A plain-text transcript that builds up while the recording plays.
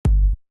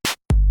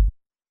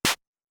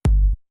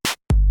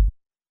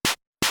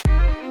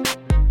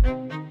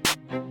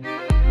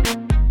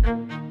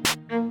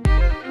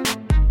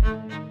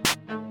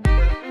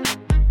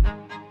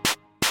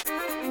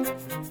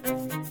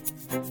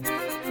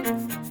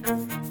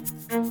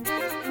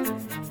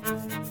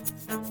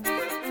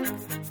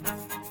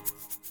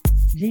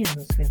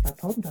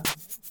Genusvetarpodden.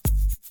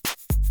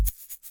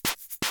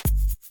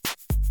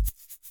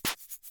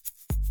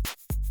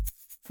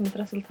 Som ett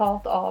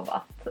resultat av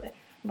att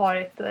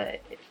varit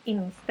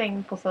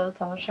instängd på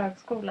Södertörns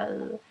högskola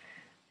i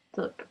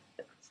typ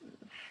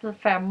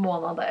 5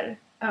 månader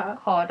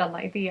har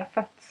denna idé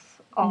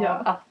fötts av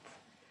att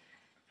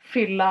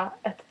fylla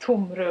ett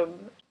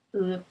tomrum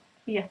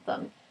i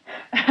etern.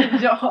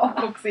 Ja,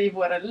 också i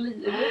våra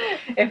liv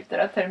efter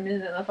att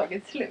terminen har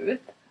tagit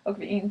slut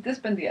och vi inte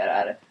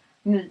spenderar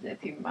 9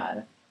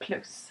 timmar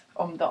plus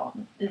om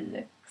dagen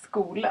i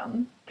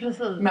skolan.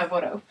 Precis. Med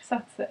våra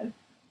uppsatser.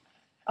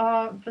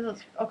 Ja,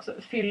 precis. Också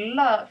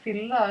fylla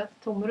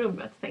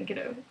tomrummet, tänker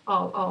du,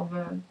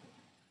 av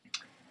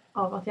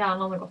att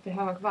hjärnan har gått i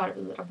högvarv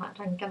i de här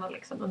tankarna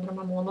liksom, under de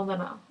här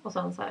månaderna. Och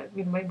sen så här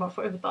vill man ju bara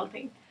få ut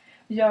allting.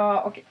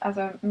 Ja, och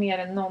alltså mer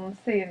än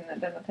någonsin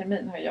denna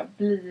termin har jag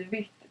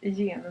blivit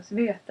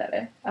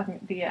genusvetare. Att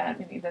det är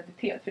min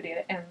identitet, för det är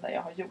det enda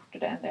jag har gjort och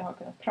det enda jag har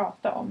kunnat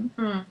prata om.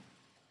 Mm.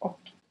 Och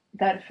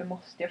därför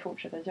måste jag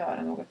fortsätta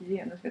göra något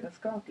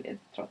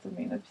genusvetenskapligt trots att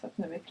min uppsats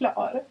nu är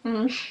klar.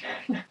 Mm.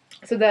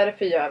 Så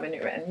därför gör vi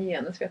nu en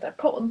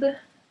genusvetarpodd.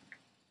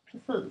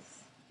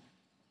 Precis.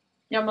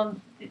 Ja,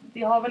 men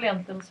det har väl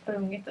egentligen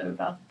sprungit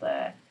ur att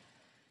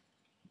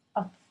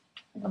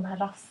de här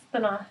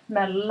rasterna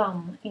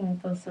mellan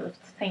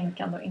intensivt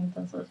tänkande och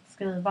intensivt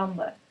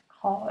skrivande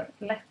har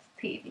lett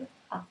till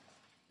att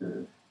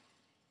vi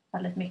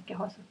väldigt mycket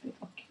har suttit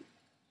och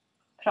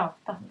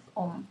pratat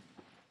om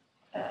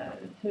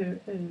hur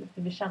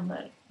vi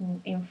känner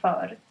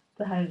inför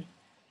det här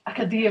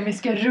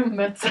akademiska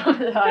rummet som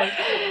vi har,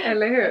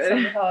 eller hur? Som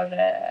vi har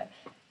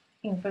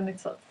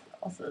infunnit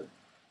oss i.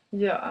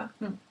 Ja.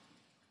 Mm.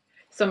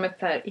 Som ett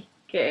så här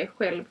icke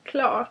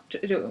självklart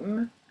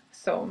rum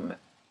som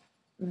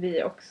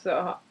vi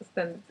också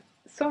ständigt,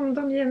 som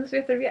de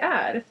genusvetare vi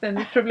är,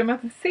 ständigt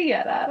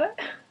problematiserar.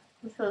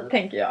 Precis.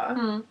 Tänker jag.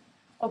 Mm.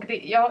 Och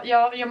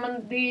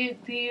men det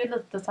är ju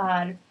lite så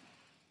här.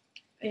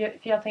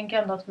 För jag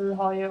tänker ändå att vi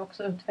har ju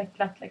också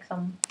utvecklat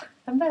liksom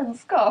en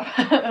vänskap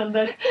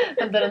under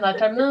den här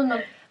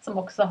terminen som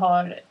också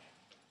har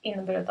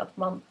inneburit att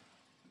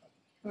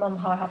man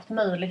har haft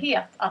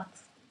möjlighet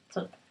att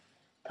typ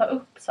ta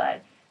upp så här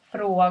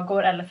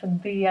frågor eller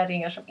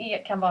funderingar som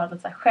kan vara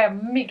lite så här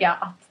skämmiga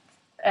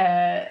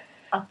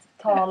att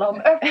tala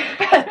om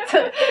öppet.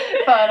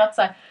 För att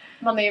så här,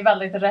 man är ju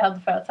väldigt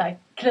rädd för att så här,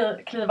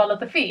 kliva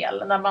lite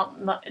fel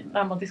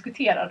när man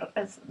diskuterar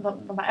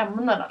de här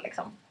ämnena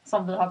liksom,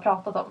 som vi har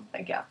pratat om,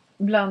 tänker jag.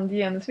 Bland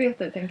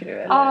genusvetare, tänker du?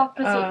 Eller? Ja,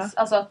 precis.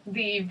 Alltså att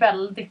det är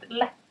väldigt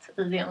lätt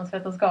i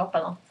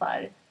genusvetenskapen att så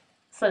här,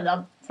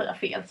 säga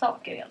fel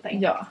saker helt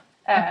enkelt. Ja,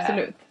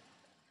 absolut.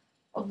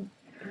 Och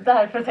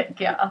därför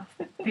tänker jag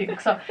att det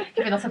också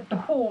kan finnas ett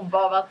behov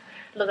av att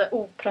lite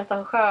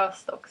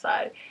opretentiöst och så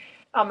här,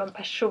 ja, men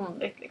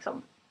personligt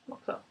liksom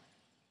också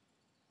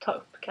ta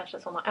upp kanske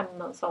sådana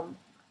ämnen som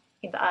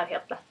inte är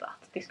helt lätta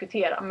att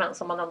diskutera men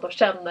som man ändå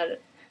känner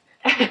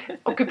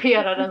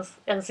ockuperar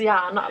ens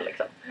hjärna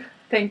liksom.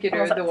 Tänker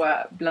du då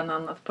bland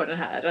annat på det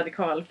här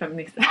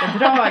radikalfeministiska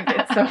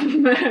draget som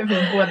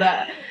vi båda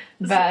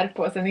bär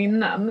på sen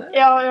innan?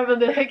 Ja,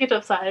 men jag tänker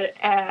typ så här.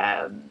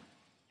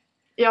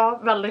 Ja,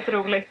 väldigt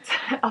roligt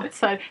att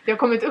så här, det har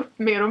kommit upp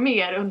mer och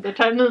mer under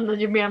terminen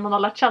ju mer man har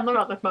lärt känna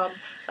varandra. Men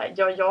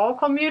jag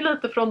kommer ju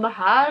lite från det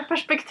här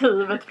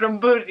perspektivet från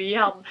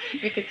början,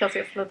 vilket kan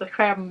ses lite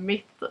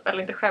skämmigt,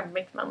 eller inte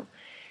skämmigt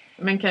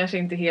men kanske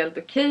inte helt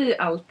okej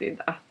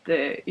alltid att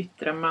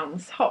yttra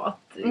manshat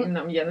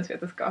inom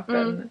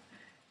genusvetenskapen.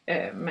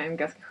 Men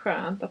ganska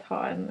skönt att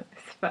ha en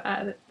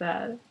sfär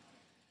där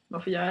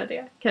man får göra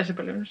det. Kanske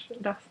på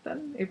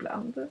lunchrasten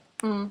ibland.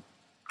 Mm.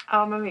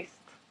 Ja, men visst.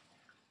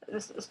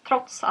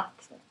 Trots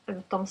att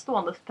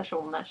utomstående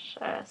personers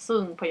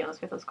syn på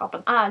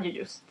genusvetenskapen är ju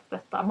just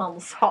detta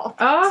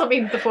manshat som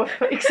inte får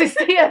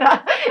existera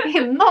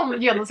inom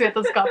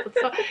genusvetenskapen.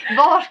 Så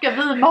var ska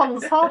vi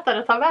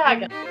manshatare ta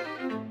vägen?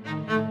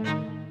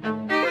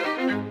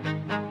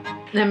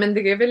 Nej, men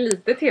det är väl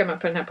lite tema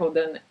på den här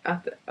podden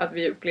att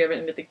vi upplever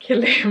en lite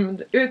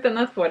klämd, utan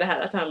att få det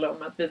här att handla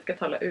om att vi ska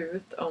tala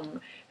ut om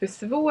hur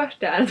svårt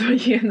det är att vara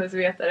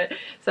genusvetare,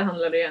 så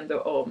handlar det ju ändå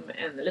om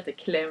en lite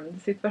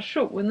klämd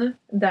situation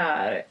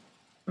där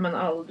man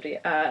aldrig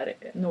är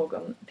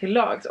någon till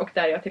lags, och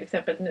där jag till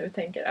exempel nu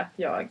tänker att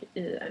jag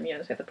i en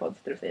genusvetarpodd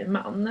säger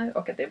man,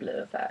 och att det blir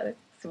en så här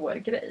svår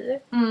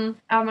grej.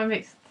 Ja, men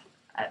visst.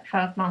 För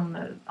att man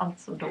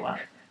alltså då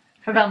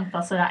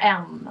förväntar sig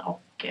en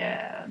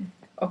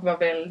och vara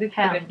väldigt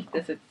korrekt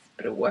i sitt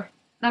språk.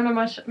 Nej,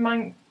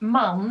 men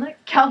man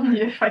kan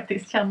ju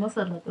faktiskt känna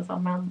sig lite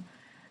som en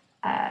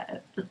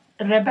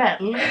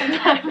rebell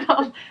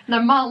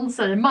när man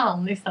säger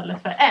man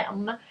istället för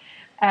en.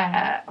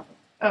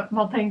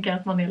 Man tänker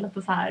att man är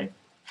lite så här.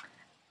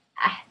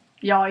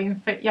 Jag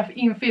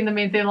infinner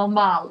mig inte i någon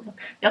mall.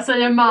 Jag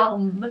säger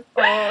man.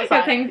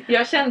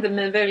 Jag kände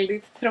mig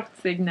väldigt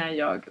trotsig när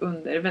jag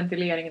under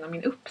ventileringen av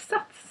min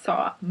uppsats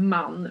sa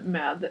man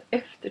med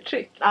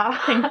eftertryck.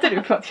 Tänkte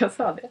du på att jag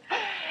sa det?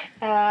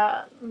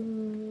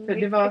 För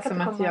det var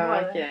som att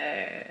jag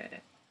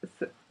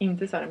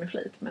inte sa det med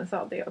flit, men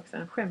sa det också.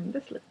 Jag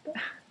skämdes lite.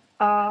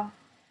 Ja.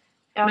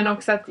 Men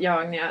också att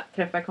jag, när jag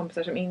träffar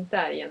kompisar som inte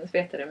är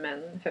genusvetare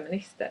men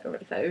feminister och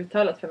väldigt så här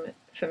uttalat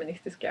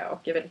feministiska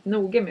och är väldigt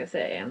noga med att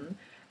säga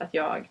att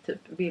jag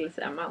typ vill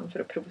säga man för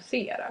att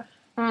provocera.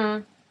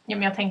 Ja,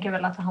 men jag tänker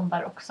väl att det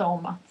handlar också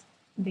om att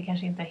det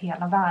kanske inte är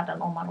hela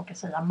världen om man råkar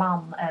säga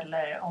man,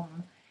 eller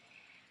om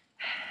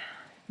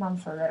man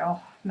säger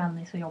män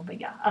är så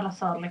jobbiga.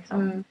 Alltså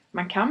liksom.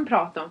 Man kan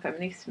prata om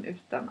feminism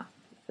utan att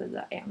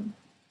säga en.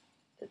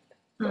 Typ.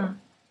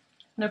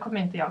 Nu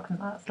kommer inte jag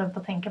kunna sluta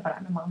tänka på det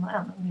här med man och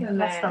en.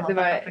 Nej, det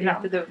var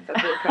jättedumt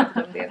att vi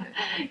pratade om det nu.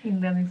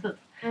 Inledningsvis.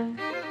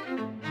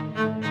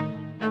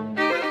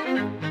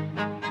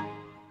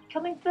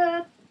 Kan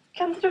inte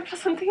du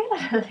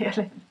presentera dig,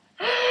 Elin?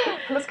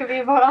 Eller ska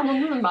vi vara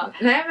anonyma?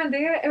 Nej, men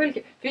det är väl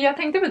kul. För jag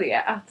tänkte på det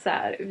att så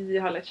här, vi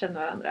har lärt känna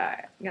varandra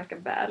ganska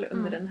väl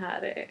under den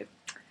här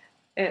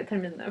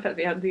terminen. För att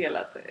vi har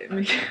delat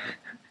mycket,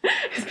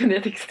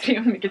 spenderat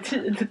extremt mycket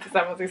tid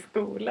tillsammans i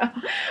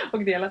skolan.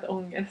 Och delat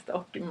ångest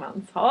och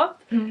manshat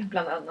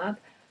bland annat.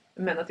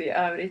 Men att vi i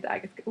övrigt är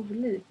ganska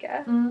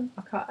olika.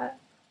 Och har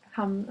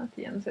hamnat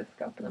i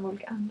genusvetenskapen av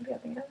olika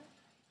anledningar.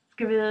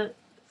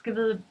 Ska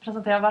vi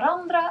presentera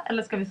varandra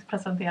eller ska vi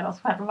presentera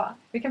oss själva?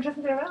 Vi kan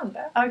presentera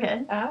varandra.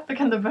 Okej, då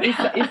kan du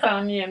börja. I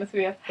sann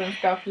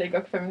genusvetenskaplig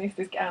och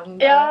feministisk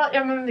anda.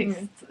 Ja men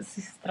visst.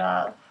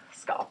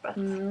 Systraskapet.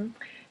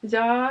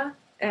 Ja,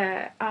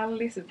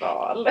 Alice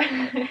Wahl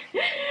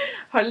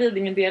har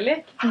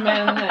Lidingö-dialekt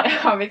men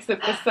har växt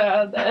upp på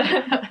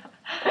Söder.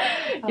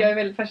 Jag är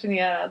väldigt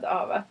fascinerad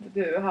av att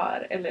du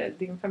har, eller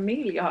din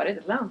familj har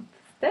ett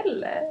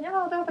landställe.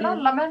 Ja, det har väl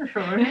alla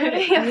människor.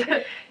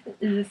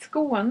 I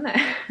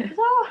Skåne.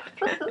 Ja,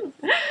 precis.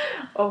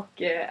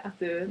 Och att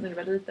du när du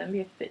var liten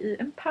lekte i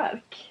en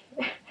park.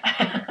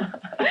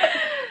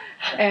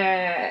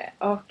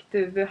 Och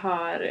du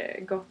har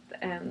gått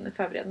en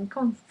förberedande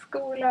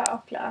konstskola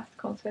och läst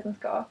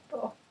konstvetenskap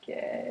och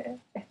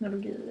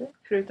etnologi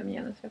förutom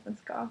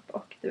genusvetenskap.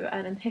 Och du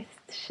är en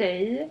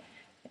hästtjej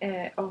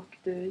och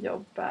du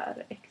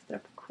jobbar extra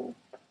på Coop.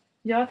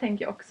 Jag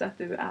tänker också att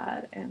du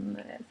är en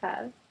så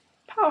här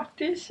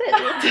partytjej.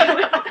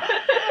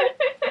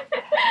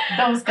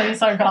 De ska ju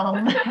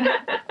sorgan.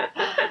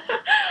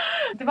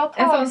 Det var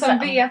en sån som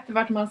vet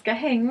vart man ska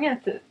hänga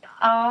typ.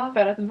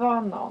 För att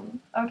vara någon.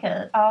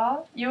 Okej.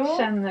 Jo.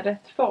 Känner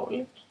rätt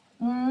folk.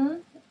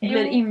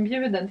 Blir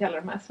inbjuden till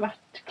alla de här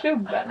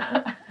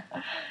svartklubbarna.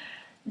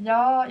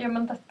 Ja,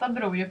 men detta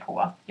beror ju på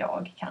att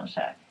jag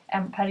kanske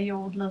en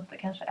period lite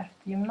kanske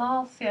efter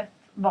gymnasiet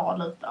var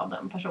lite av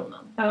den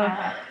personen.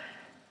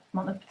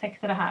 Man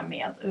upptäckte det här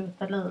med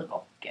uteliv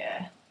och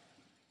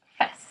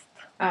fest.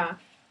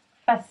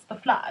 Fest och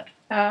flärd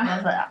kan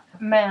man säga.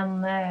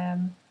 Men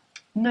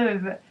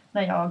nu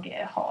när jag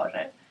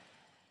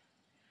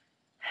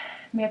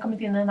har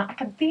kommit in i den här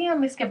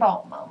akademiska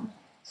banan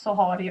så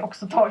har det ju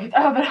också tagit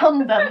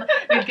överhanden.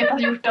 Vilket har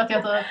gjort att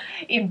jag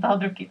inte har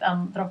druckit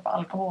en droppe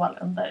alkohol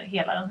under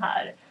hela den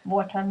här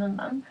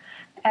vårterminen.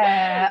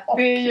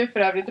 Det är ju för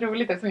övrigt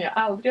roligt eftersom jag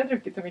aldrig har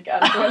druckit så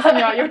mycket alkohol som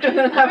jag har gjort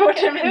under den här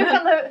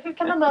vårterminen. Hur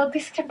kan denna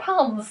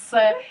diskrepans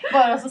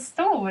vara så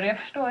stor? Jag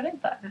förstår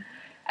inte.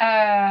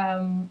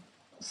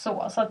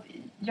 Så att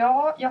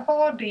jag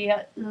har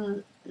det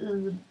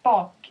i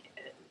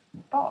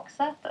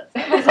baksätet.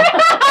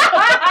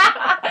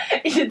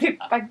 I ditt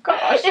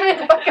bagage. I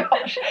mitt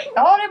bagage.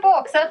 Jag har det i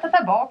baksätet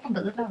här bak på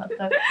bilen.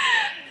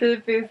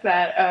 Typiskt så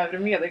här övre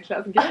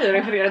medelklassgrejer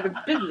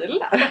refererade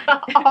bilar.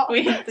 Och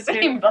inte så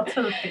himla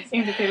typiskt.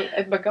 Inte till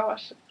ett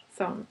bagage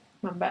som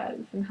man bär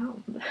i sin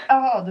hand.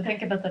 Jaha, du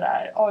tänker lite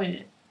där.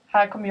 Oj,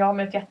 här kommer jag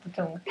med ett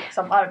jättetungt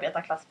liksom,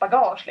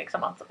 arbetarklassbagage.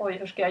 Liksom, att, oj,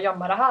 hur ska jag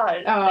gömma det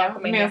här? Ja,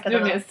 medan du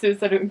med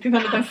susar runt i en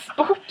liten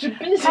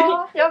sportbil.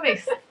 Ja,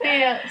 visst.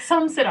 Det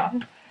sums it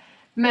up.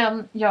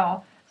 Men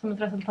ja, som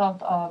ett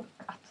resultat av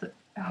att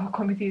jag har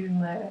kommit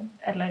in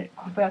eller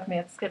börjat med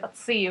att skriva ett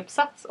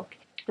C-uppsats och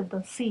blivit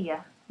en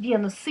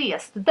genus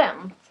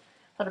C-student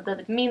så har det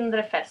blivit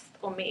mindre fest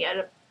och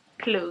mer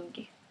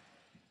plugg,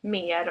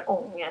 mer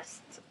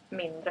ångest,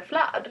 mindre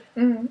flärd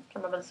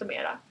kan man väl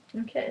summera.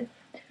 Okej.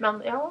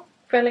 Men ja.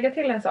 Får jag lägga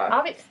till en sak?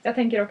 Ja, visst. Jag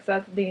tänker också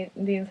att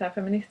din så här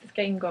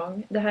feministiska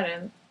ingång, det här är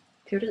en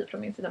teori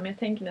från min sida, men jag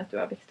tänker mig att du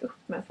har växt upp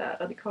med så här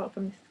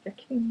radikalfeministiska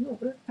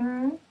kvinnor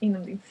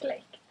inom din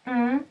släkt.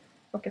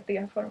 Och att det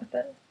har format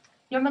dig.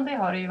 Ja, men det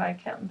har det ju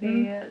verkligen.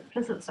 Det är,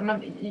 precis.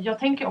 Men jag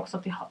tänker också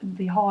att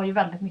det har ju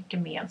väldigt mycket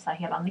med så här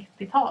hela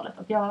 90-talet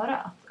att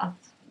göra.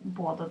 Att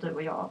både du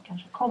och jag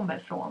kanske kommer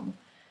från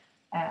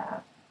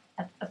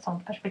ett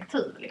sånt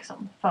perspektiv.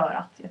 Liksom. För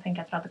att jag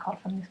tänker att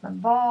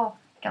radikalfeminismen var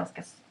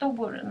ganska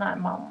stor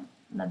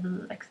när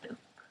vi växte upp.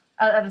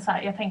 Eller så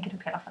här, jag tänker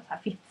typ hela så här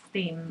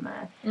fittstim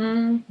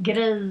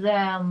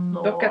grejen.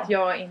 Dock att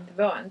jag inte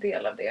var en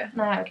del av det.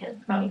 Nej, okej.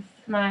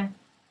 Nej.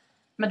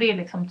 Men det är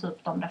liksom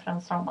typ de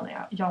referensramarna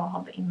jag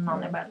hade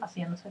innan jag började läsa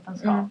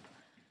genusvetenskap.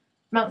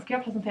 Men ska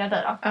jag presentera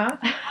dig då? Ja,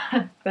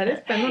 det är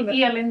spännande.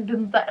 Elin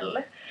Lundell.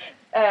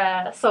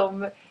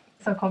 Som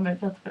som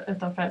kommer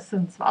utanför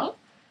Sundsvall.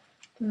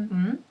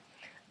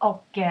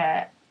 Och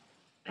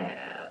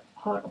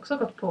har också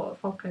gått på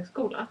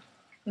folkhögskola.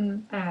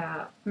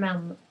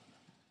 Men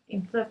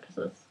inte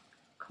precis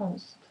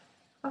konst.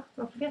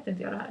 Varför vet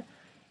inte jag det här?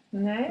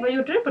 Nej. Vad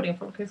gjorde du på din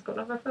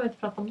folkhögskola? Varför har vi inte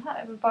pratat om det här?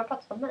 Jag vill bara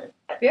prata om mig.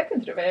 Vet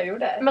inte du vad jag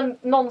gjorde? Men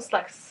någon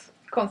slags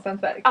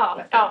konsthantverk.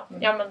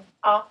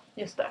 Ja,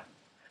 just det.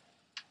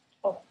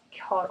 Och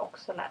har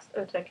också läst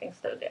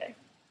utvecklingsstudier.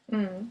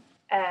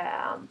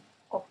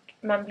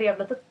 Men blev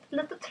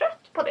lite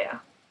trött på det.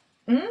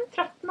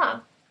 Tröttna.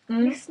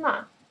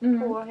 Lyssna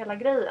på hela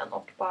grejen.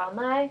 Och bara,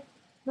 nej,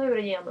 nu är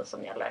det genus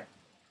som gäller.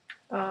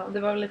 Ja, det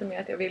var väl lite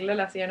mer att jag ville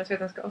läsa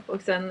genusvetenskap.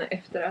 Och sen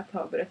efter att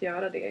ha börjat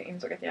göra det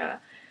insåg att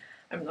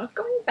I'm not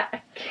going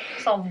back.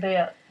 Som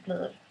det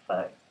blir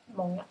för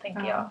många,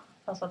 tänker jag.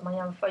 Alltså att man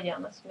jämför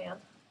genus med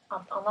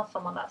allt annat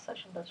som man läser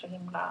som blir så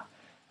himla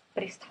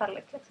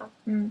bristfälligt. Liksom.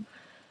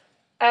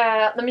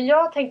 Nej, men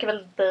jag tänker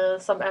väl dig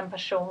som en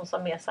person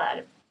som är så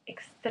här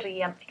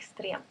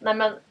extremt. Nej,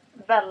 men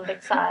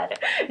väldigt så här.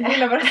 Jag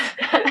gillar bara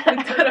att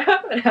du tar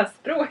över det här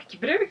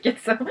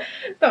språkbruket som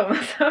de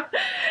som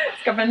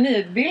skapar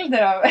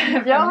nidbilder av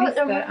feminister.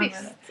 Ja, men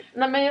visst.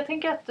 Nej, men jag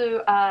tänker att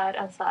du är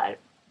en så här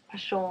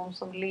person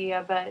som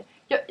lever.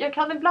 Jag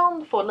kan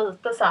ibland få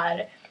lite så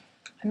här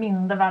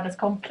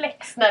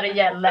mindervärdeskomplex när det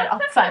gäller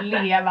att så här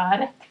leva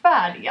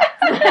rättfärdigt.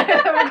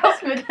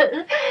 Med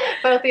dig.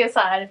 För att det är så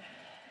här.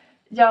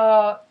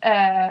 Ja,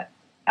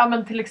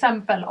 men till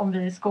exempel om vi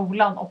är i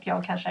skolan och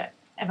jag kanske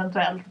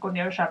eventuellt går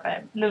ner och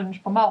köper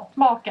lunch på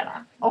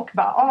matmakarna och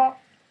bara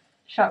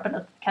köper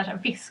lite, kanske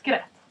en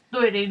fiskrätt.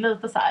 Då är det ju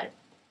lite så här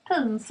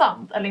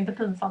pinsamt, eller inte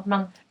pinsamt,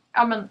 men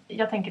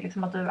jag tänker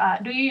liksom att du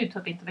är ju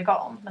typ inte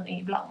vegan, men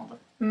ibland.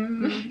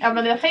 Ja,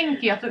 men jag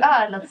tänker ju att du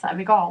är lite så här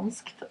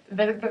vegansk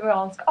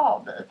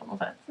av dig på något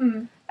sätt.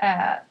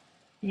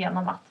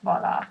 Genom att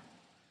vara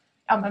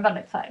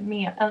väldigt så här,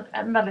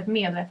 en väldigt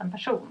medveten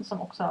person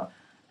som också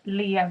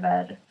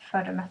lever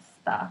för det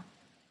mesta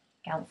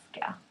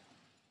ganska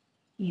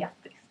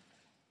etiskt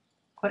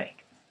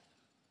korrekt.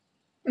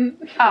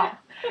 Ja.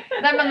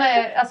 Nej,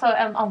 men alltså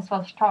en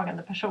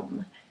ansvarstagande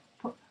person.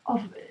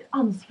 Av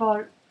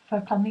ansvar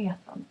för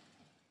planeten.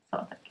 Så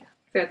tänker jag.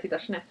 Så jag tittar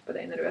snett på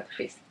dig när du äter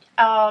fisk.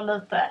 Ja,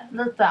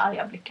 lite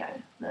arga blickar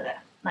blir det.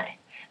 Nej,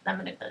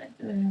 men det blir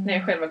det. När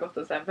jag själv har gått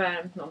och så här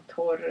värmt någon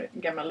torr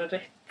gammal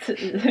rätt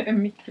i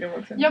en mikro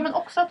också. Ja, men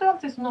också att du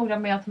alltid är så noga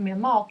med att ta med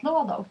en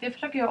matlåda. Och det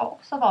försöker jag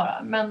också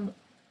vara. Men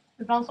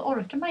ibland så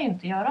orkar man ju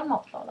inte göra en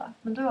matlåda.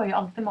 Men du har ju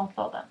alltid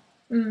matlåda.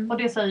 Och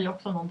det säger ju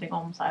också någonting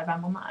om så här,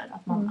 vem man är.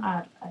 Att man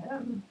är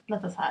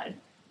lite så här.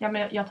 Ja,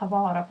 men jag tar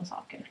vara på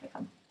saker.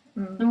 Liksom.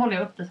 Nu målar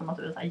jag upp det som att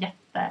du är så här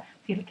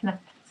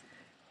jättetillknäppt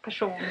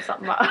person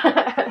som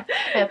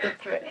är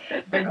typ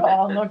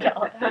vegan och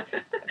kan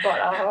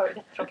bara ha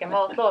jättetråkiga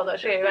matlådor,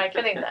 så är det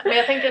verkligen inte. Men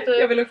jag tänker att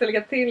Jag vill också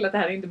lägga till att det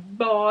här inte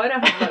bara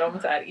handlar om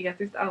så här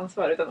etiskt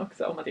ansvar, utan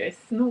också om att jag är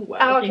snål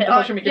och inte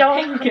har så mycket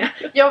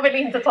pengar. Jag vill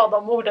inte ta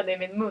de orden i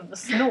min mun,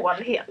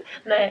 snålhet.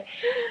 Nej,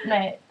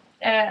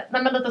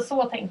 men lite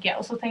så tänker jag.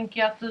 Och så tänker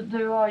jag att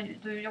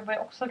du jobbar ju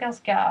också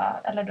ganska,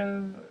 eller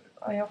du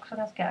är också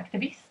ganska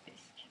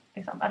aktivistisk.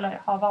 Liksom.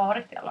 Eller har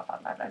varit i alla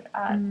fall. Eller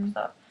är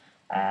också.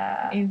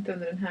 Inte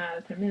under den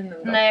här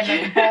terminen då. Nej, men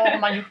vad har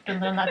man gjort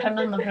under den här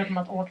terminen förutom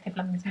att åka till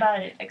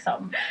Flemingsberg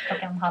liksom,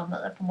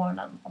 8:30 på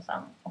morgonen och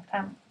sen åkt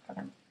hem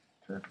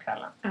 10 på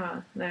kvällen. Ja,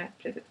 nej,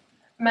 precis.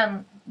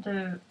 Men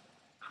du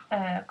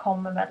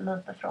kommer väl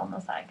lite från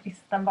en så här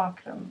kristen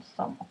bakgrund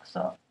som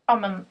också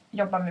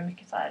jobbar med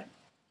mycket så här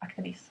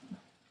aktivism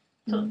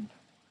typ.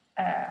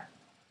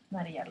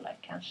 När det gäller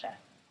kanske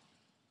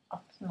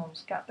att någon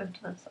ska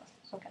utvisas,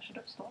 så kanske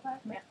du står där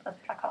med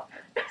ett plakat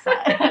så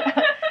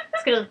här.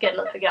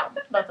 Skriker lite grann,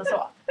 lite så.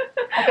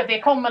 Och att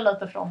det kommer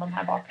lite från den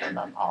här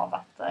bakgrunden av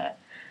att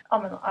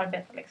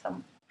arbeta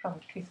liksom från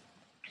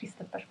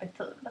kristet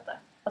perspektiv lite.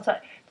 Alltså,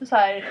 du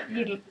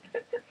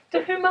du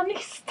är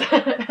humanist. Det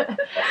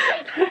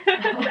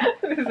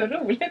är så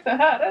roligt att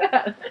höra det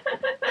här.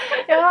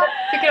 Jag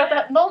tycker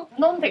att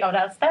någonting av det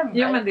här stämmer.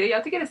 Ja, men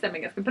jag tycker det stämmer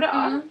ganska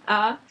bra.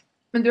 Ja.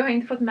 Men du har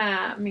inte fått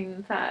med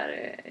min så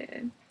här,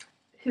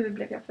 hur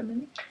blev jag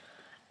feminist?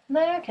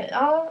 Nej, okej.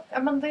 Ja,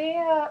 men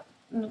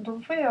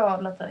då får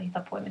jag lite hitta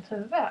på i mitt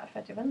huvud här, för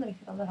att jag vet inte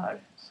riktigt om det har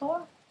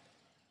så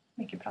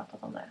mycket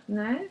pratat om det.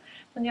 Nej.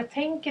 Men jag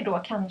tänker då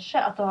kanske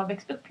att du har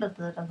växt upp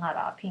lite i den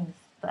här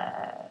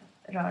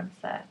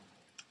pingströrelse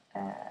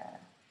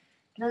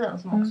grejen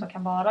som också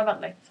kan vara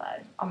väldigt så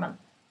här,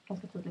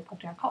 ganska tydligt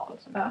patriarkal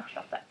som jag har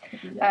förstått det.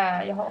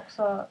 Jag har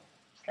också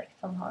släkt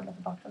som har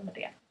lite bakgrund med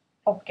det.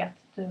 Och att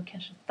du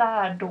kanske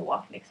där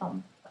då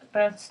liksom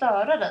börjar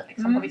störa dig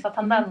liksom, på vissa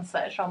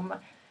tendenser som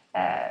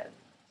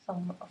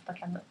ofta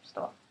kan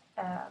uppstå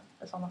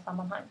i sådana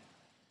sammanhang.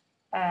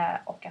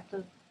 Och att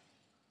du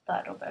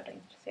där då började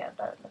intressera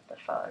dig lite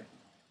för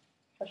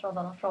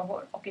sådana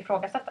frågor. Och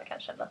ifrågasätta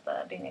kanske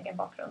lite din egen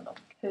bakgrund och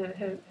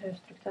hur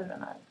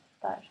strukturen är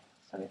där,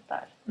 såg ut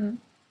där.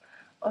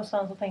 Och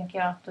sen så tänker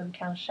jag att du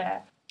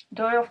kanske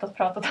Du har ju oftast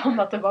pratat om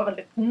att du var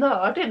väldigt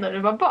nördig när du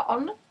var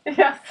barn.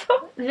 Jaså?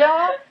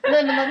 Ja,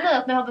 nej,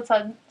 att ni hade ett så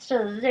här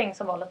tjejgäng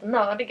som var lite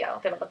nördiga.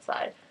 Att det var lite så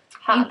här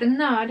Inte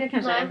nördiga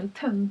kanske, Nej. men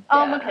töntiga.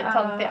 Ja, men okej,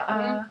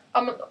 töntiga.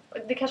 Ja, men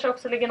det kanske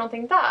också ligger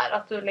någonting där.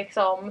 Att du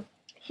liksom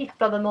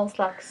hittade någon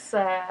slags...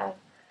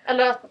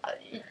 eller att,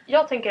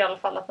 jag tänker i alla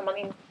fall att när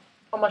man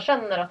om man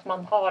känner att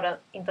man har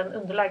inte en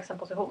underlägsen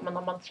position, men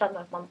om man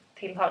känner att man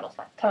tillhör någon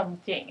slags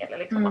töntgäng eller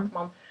liksom att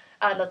man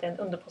är lite i en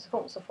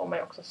underposition, så får man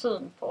ju också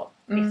syn på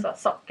vissa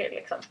saker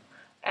liksom.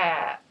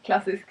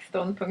 Klassisk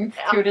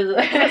ståndpunktsteori.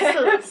 Ja,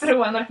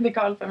 från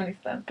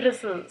radikalfeministen.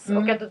 Precis,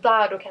 och att du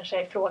där då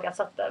kanske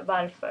ifrågasätter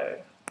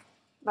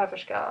varför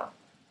ska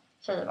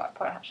tjejer vara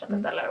på det här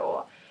sättet eller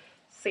och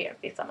ser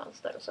vissa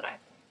mönster och sådär.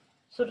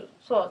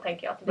 Så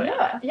tänker jag att det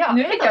börjar. Ja,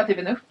 nu fick jag typ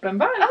en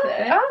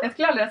uppenbarelse. Jag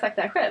skulle aldrig ha sagt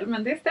det här själv,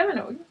 men det stämmer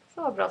nog.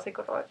 Så bra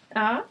psykolog.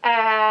 Ja.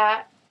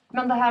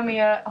 Men det här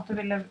med att du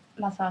ville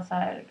läsa så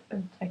här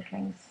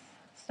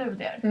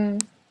utvecklingsstudier.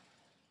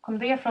 Kom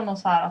det från något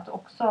så här att du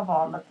också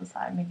var lite så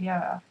här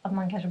miljö? Att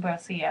man kanske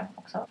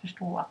börjar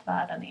förstå att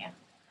världen är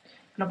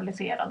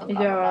globaliserad och bla,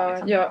 bla, bla,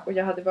 liksom. Ja, och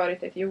jag hade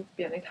varit i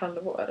Etiopien i ett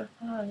halvår.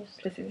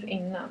 Just precis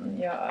innan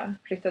jag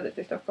flyttade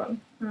till Stockholm.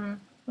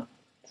 Ja,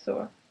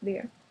 så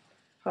det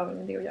har väl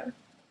med det att göra.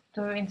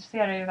 Du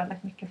intresserar dig ju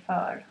väldigt mycket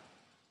för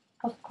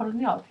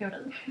postkolonial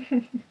teori.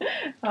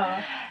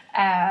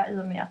 I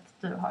och med att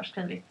du har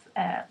skrivit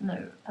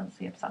nu en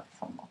C-uppsats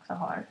som också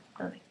har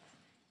blivit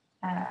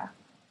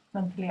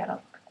ventilerad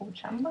och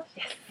godkänd.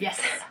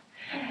 Yes.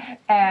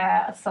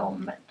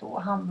 Som då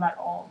handlar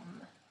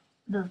om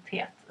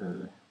vithet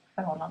i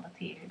förhållande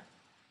till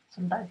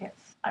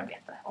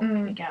solidaritetsarbete och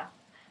vilka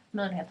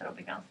möjligheter och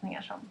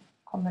begränsningar som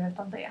kommer ut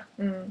av det.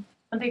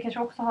 Men det kanske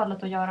också har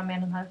lite att göra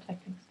med den här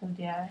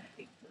utvecklingsstudie,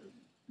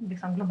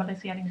 liksom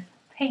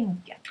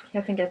globaliseringstänket.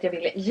 Jag tänker att jag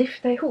ville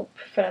gifta ihop,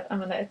 för att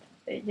använda ett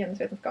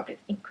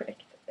genusvetenskapligt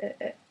inkorrekt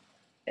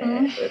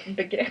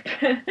begrepp,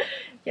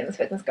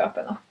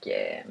 genusvetenskapen och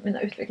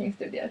mina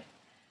utvecklingsstudier.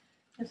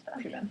 Just det.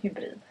 Till en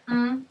hybrid.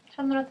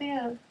 Känner du att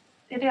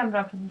är det en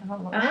bra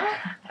presentation?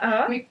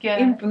 Ja, mycket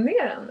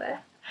imponerande.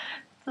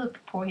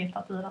 Typ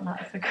påhittat i den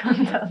här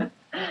sekunden.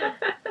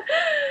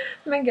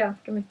 Men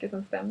ganska mycket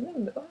som stämmer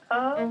ändå.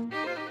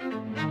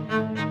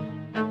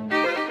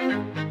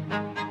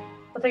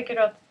 Vad tycker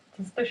du att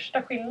den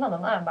största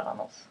skillnaden är mellan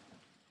oss?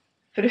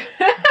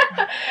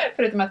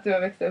 Förutom att du har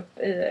växt upp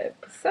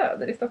på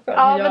Söder i Stockholm.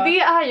 Ja, men det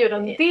är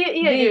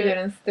ju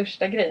den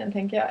största grejen,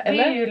 tänker jag.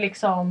 Eller? Det är ju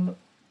liksom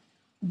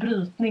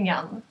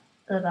brytningen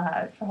i det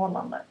här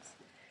förhållandet.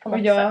 Och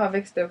jag har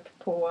växt upp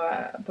på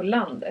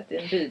landet i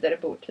en by där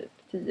det bor typ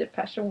 10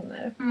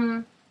 personer.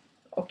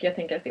 Och jag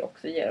tänker att det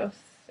också ger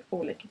oss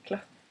olika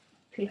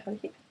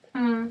klasstillhörighet.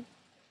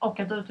 Och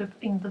att du typ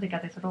inte tycker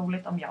att det är så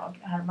roligt om jag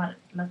härmar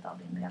lite av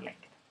din dialekt.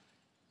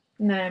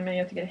 Nej, men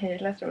jag tycker det är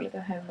hejlöst roligt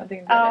att härma din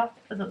dialekt. Ja,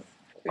 precis.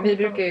 Vi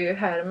brukar ju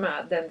härma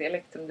den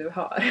dialekt som du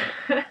har.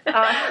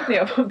 När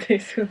jag bodde i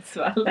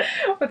Sundsvall.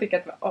 Och tycker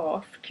att det var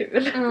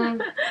askul.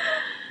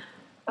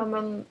 Ja,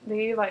 men det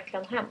är ju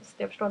verkligen hemskt.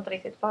 Jag förstår inte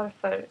riktigt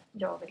varför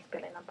jag vill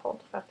spela in en podd.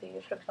 För att det är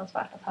ju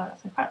fruktansvärt att höra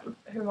sig själv.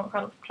 Hur man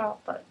själv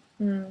pratar.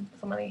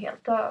 Som man är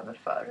helt döver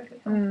för.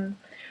 Liksom.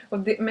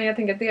 Men jag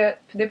tänker att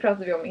det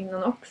pratade vi om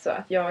innan också.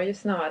 Att jag är ju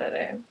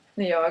snarare,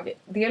 när jag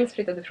dels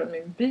flyttade från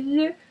min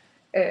by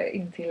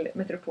in till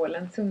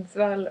metropolen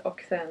Sundsvall,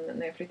 och sen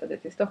när jag flyttade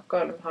till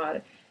Stockholm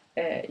har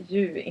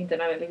ju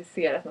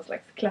internaliserat någon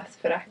slags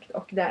klassförakt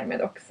och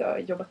därmed också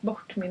jobbat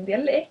bort min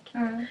dialekt.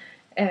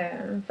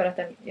 För att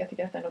jag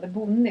tycker att den är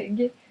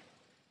bonnig.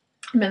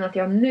 Men att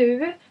jag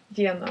nu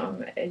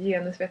genom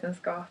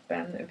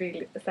genusvetenskapen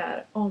vill så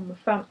här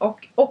omfamna,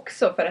 och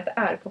också för att det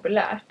är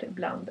populärt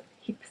bland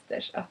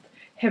hipsters att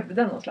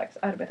hävda någon slags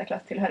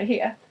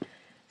arbetarklasstillhörighet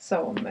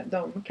som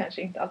de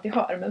kanske inte alltid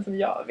har, men som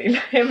jag vill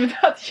hävda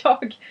att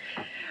jag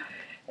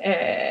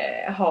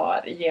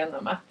har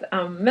genom att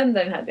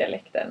använda den här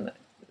dialekten.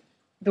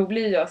 Då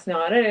blir jag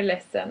snarare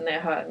ledsen när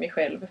jag hör mig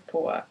själv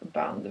på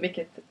band,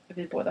 vilket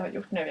vi båda har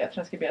gjort när vi har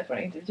transkriberat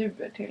våra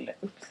intervjuer till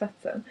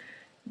uppsatsen.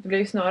 Då blir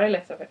jag snarare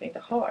ledsen för att jag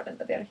inte har den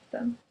där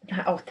dialekten. Den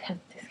här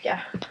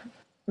autentiska.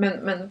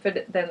 Men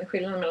för den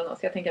skillnaden mellan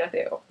oss, jag tänker att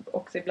det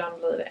också ibland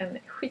blir en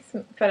schism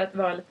för att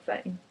vara lite så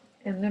här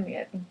ännu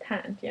mer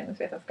internt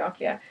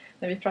genusvetenskapliga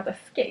när vi pratar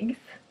skäggs.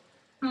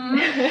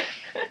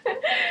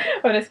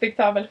 Och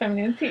respektabel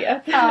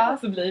femininitet,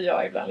 så blir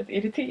jag ibland lite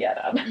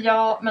irriterad.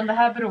 Ja, men det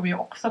här beror ju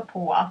också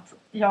på att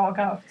jag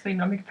har haft så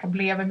himla mycket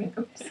problem med min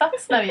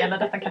uppsats när det gäller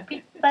detta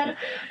kapitel.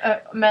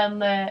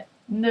 Men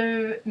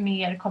nu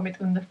mer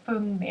kommit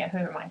underfund med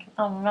hur man kan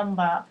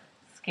använda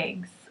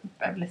skäggs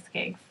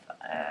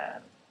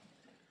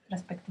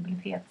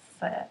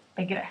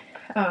respektabilitetsbegrepp.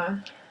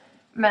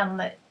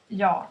 Men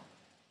ja,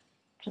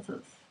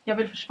 precis. Jag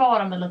vill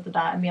försvara mig lite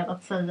där med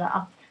att säga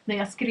att när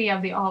jag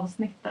skrev det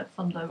avsnittet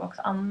som du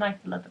också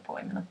anmärkte lite på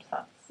i min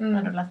uppsats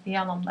när du läste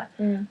igenom det,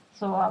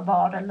 så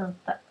var det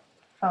lite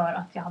för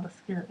att jag hade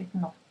skrivit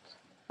något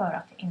för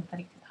att jag inte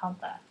riktigt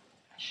hade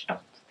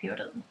förstått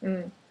teorin.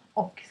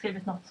 Och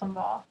skrivit något som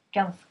var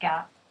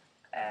ganska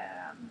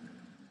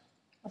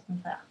vad ska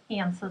man säga,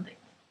 ensidigt.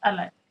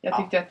 Eller, Jag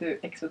tyckte att du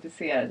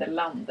exotiserade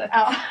landet.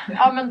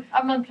 Ja,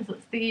 men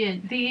precis.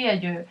 Det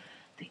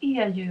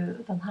är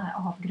ju den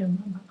här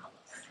avgrunden mellan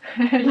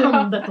oss.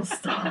 Landet och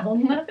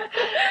stan.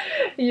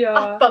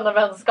 Ja. Att denna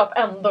vänskap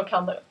ändå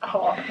kan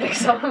ha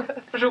liksom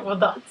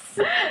rodats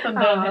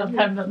under den här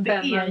termen. Det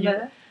är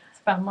ju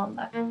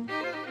spännande.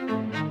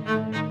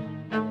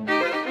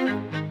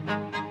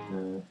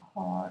 Vi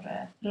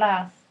har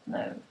läst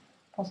nu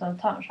på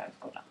Södertörns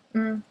högskola.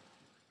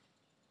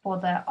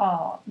 Både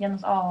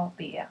genus A,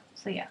 B,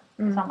 C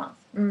tillsammans.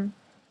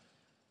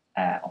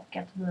 Och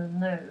att vi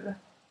nu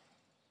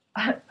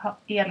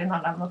Elin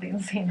har lämnat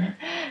in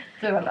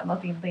du har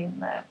lämnat in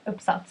din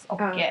uppsats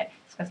och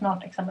ska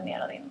snart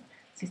examinera din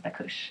sista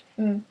kurs.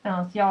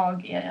 Medan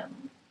jag är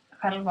en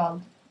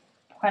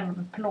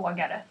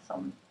självplågare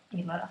som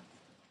gillar att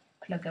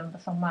plugga under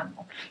sommaren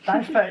och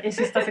därför i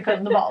sista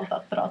sekund valt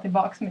att dra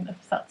tillbaka min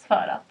uppsats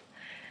för att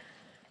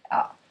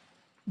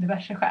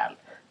diverse skäl,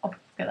 och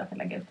ska därför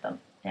lägga upp den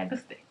i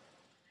augusti.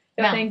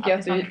 Jag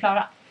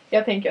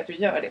tänker att du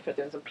gör det för att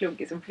du är en sån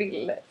pluggig som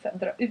vill sen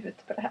dra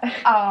ut på det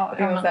här.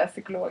 Det är en sån här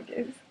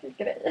psykologisk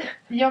grej.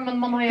 Ja, men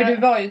man har ju... För du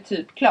var ju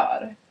typ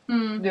klar.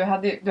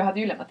 Du hade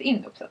ju lämnat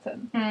in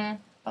uppsatsen.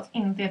 Fast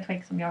inte i ett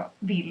skick som jag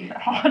vill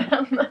ha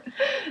den.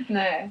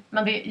 Nej.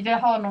 Men det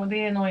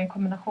är nog en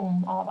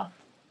kombination av att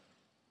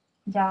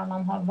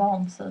hjärnan har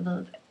vant sig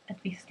vid ett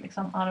visst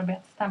liksom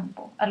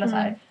arbetstempo. Eller så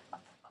här,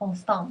 att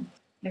konstant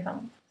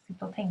liksom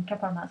sitta och tänka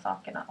på de här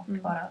sakerna och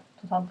vara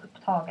totalt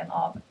upptagen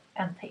av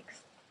en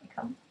text.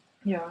 Liksom.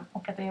 Ja.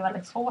 Och att det är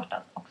väldigt svårt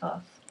att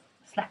också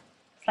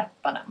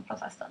släppa den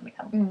processen.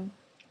 Liksom.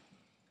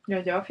 Ja,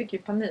 jag fick ju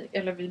panik.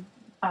 Eller vi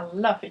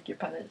alla fick ju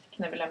panik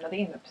när vi lämnade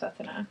in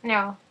uppsatserna.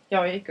 Ja.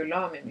 Jag gick och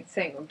la mig i min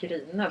säng och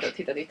grinade och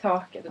tittade i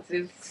taket. Och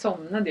så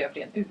somnade jag för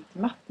en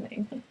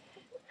utmattning.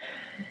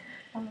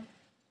 Men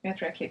jag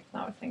tror jag klippte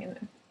av sängen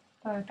nu.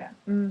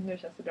 Nu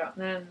känns det bra.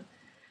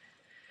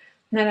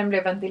 När den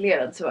blev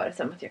ventilerad så var det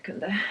som att jag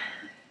kunde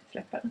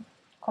släppa den.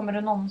 Kommer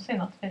du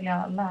någonsin att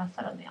vilja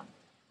läsa den igen?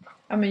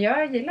 Ja, men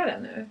jag gillar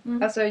den nu.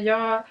 Alltså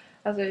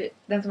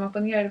den som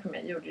opponerade på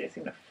mig gjorde det så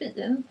himla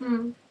fint.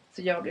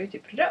 Så jag blev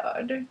typ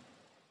rörd.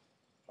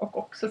 Och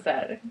också så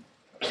här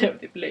blev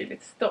typ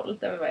löjligt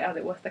stolt över vad jag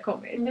hade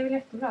åstadkommit. Det är väl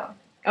jättebra.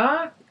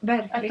 Ja,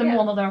 verkligen. Efter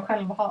månader av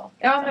självhat.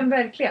 Ja, men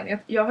verkligen.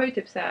 Jag har ju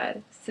typ så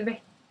här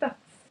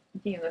svettats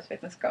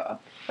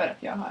genusvetenskap för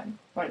att jag har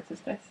varit så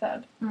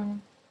stressad.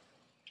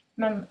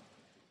 Men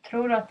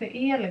tror du att det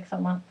är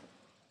liksom att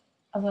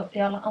alltså,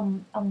 i alla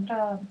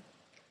andra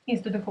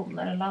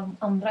institutioner eller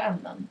andra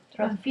ämnen,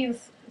 tror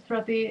du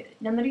att det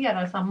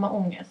genererar samma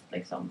ångest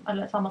liksom,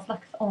 eller samma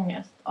slags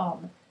ångest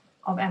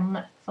av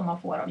ämnet som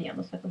man får av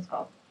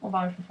genusvetenskap? Och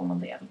varför får man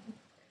det?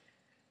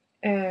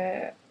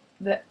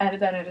 Är det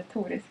där en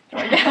retorisk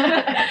fråga?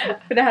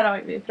 För det här har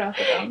vi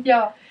pratat om.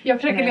 Ja,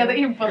 jag försöker leda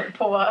in på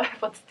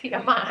ett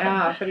tema.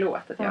 Ja,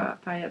 förlåt att jag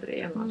pajade det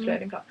genom att slå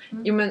din plan.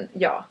 Jo, men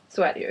ja,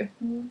 så är det ju.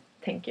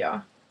 Tänker jag.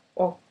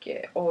 Och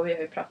vi har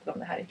ju pratat om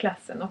det här i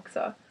klassen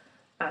också.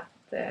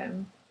 Att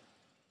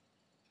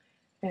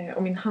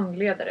och min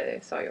handledare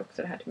sa ju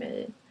också det här till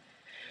mig.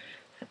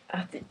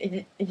 Att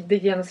det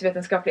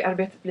genusvetenskapliga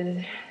arbetet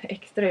blir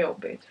extra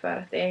jobbigt för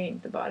att det är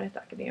inte bara ett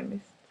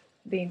akademiskt.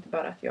 Det är inte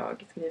bara att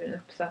jag skriver en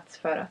uppsats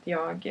för att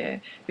jag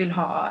vill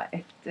ha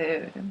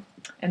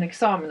en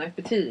examen och ett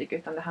betyg,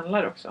 utan det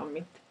handlar också om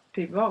mitt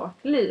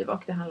privatliv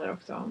och det handlar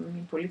också om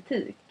min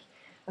politik.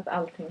 Att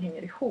allting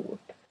hänger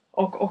ihop.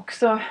 Och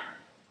också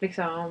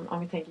liksom,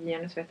 om vi tänker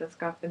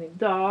genusvetenskapen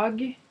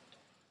idag,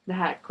 det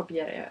här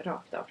kopierar jag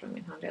rakt av från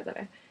min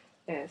handledare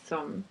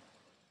som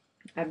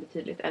är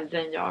betydligt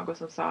äldre än jag och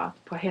som sa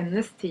att på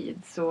hennes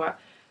tid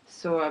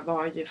så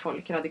var ju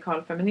folk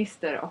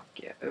radikalfeminister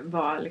och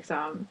var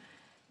liksom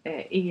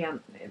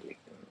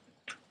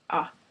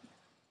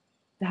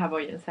det här var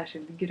ju en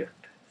särskild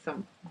grupp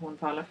som hon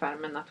talar för,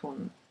 men att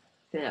hon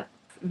säger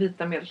att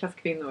vita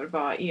medelklasskvinnor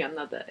var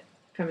enade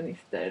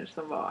feminister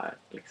som var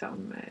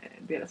liksom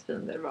deras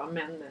fiender var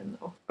männen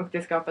och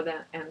det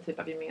skapade en typ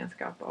av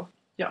gemenskap och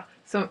ja,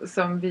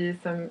 som vi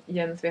som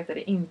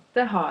genusvetare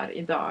inte har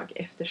idag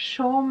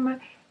eftersom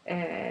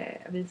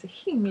vi är så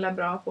himla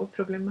bra på att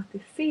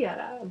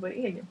problematisera vår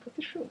egen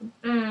position.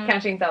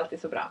 Kanske inte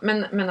alltid så bra,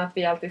 men att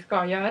vi alltid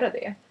ska göra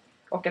det.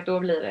 Och att då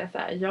blir det så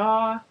här,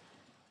 ja,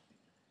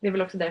 det är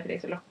väl också därför det är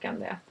så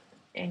lockande att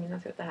ägna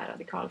sig åt det här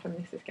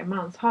radikalfeministiska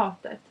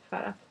manshatet för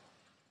att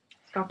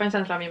skapa en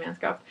känsla av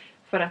gemenskap.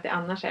 För att det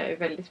annars är ju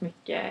väldigt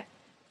mycket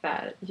så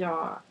här,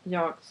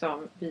 jag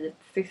som vit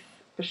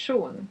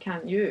cis-person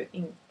kan ju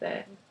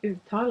inte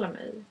uttala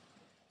mig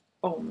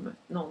om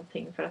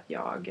någonting för att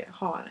jag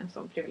har en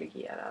sån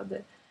privilegierad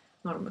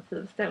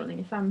normativ ställning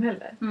i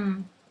samhället.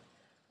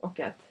 Och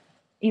att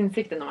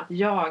insikten om att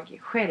jag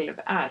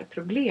själv är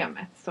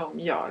problemet som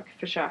jag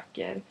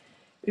försöker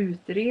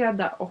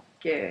utreda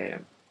och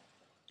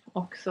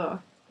också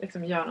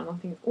liksom göra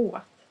någonting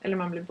åt. Eller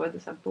man blir både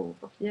så här bov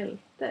och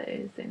hjälte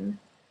i sin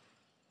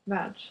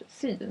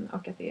världssyn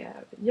och att det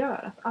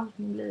gör att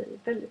allting blir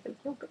väldigt,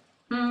 väldigt jobbigt.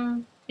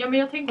 Ja, men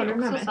jag tänker Håller du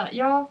med också mig? så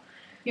här,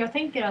 jag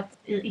tänker att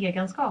i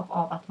egenskap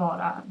av att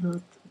vara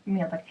vit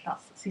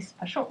medelklass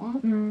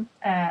cis-person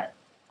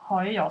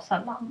har ju jag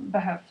sällan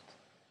behövt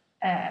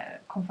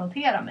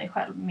konfrontera mig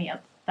själv med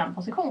den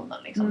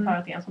positionen liksom, för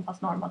att det är en så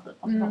pass normativ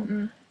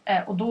position.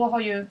 Och då har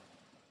ju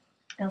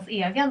ens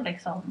egen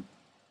liksom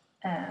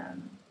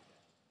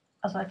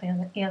alltså ett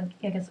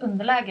eget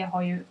underläge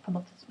har ju på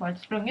något sätt varit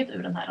sprunget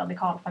ur den här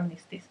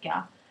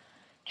radikalfeministiska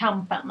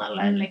kampen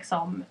eller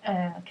liksom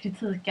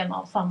kritiken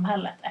av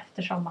samhället,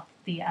 eftersom att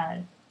det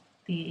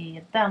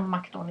är den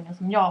maktordningen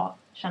som jag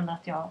känner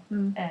att jag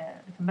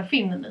liksom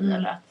befinner mig i,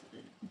 eller att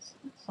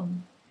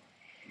som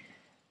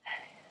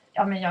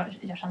men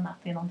jag känner att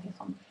det är någonting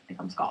som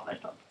liksom skaver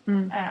så.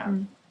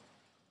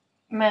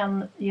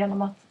 Men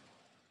genom att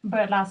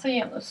börja läsa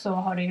genus så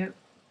har det ju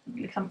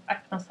liksom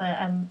öppnat sig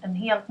en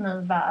helt ny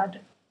värld,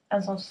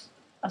 alltså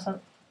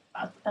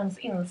att ens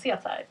inse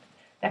att så här,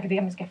 det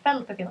akademiska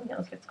fältet inom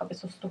genusvetenskap är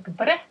så stort och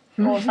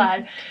brett och så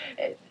här,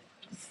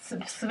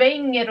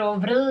 svänger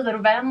och vrider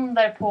och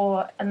vänder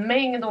på en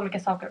mängd olika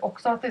saker.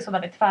 Också att det är så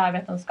väldigt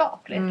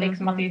tvärvetenskapligt.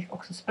 Liksom att det är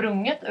också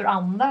sprunget ur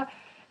andra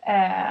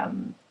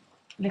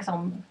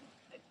liksom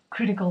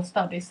critical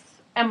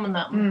studies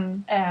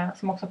ämnen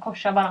som också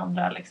korsar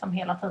varandra liksom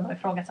hela tiden och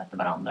ifrågasätter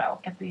varandra.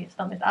 Och att det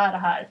ständigt är det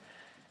här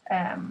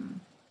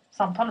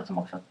samtalet som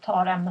också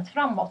tar ämnet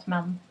framåt.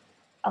 Men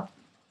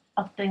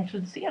att bli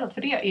introducerad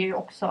för det är ju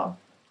också,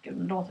 gud,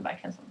 det låter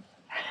verkligen som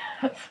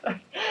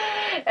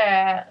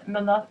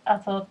men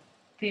alltså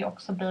det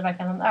också blir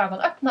verkligen en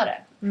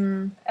ögonöppnare.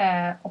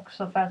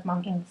 Också för att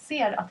man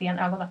inser att det är en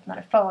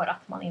ögonöppnare för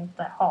att man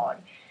inte har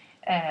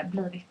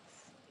blivit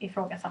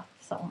ifrågasatt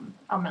som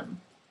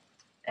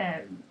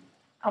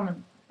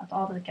att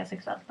avvika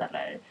sexuellt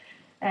eller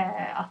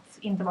att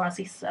inte vara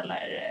cis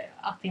eller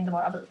att inte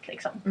vara vit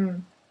liksom.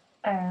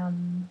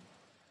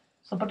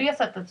 Så på det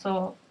sättet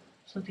så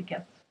tycker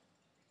jag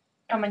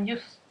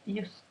att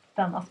just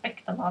den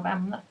aspekten av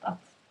ämnet,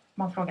 att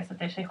man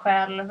frågasätter sig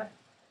själv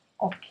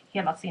och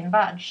hela sin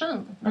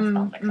världssyn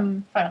nästan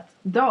liksom, för att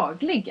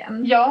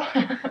dagligen. Ja,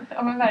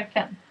 men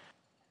verkligen.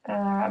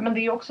 Men det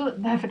är också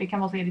därför det kan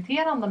vara så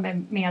irriterande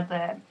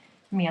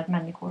med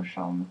människor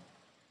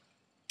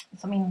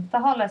som inte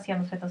har läst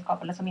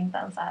genusvetenskap eller som inte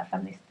ens är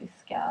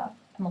feministiska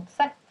på något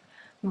sätt.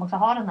 Som också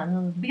har den här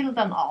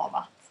nidbilden av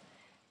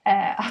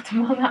att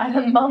man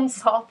är en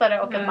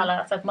manshatare och att man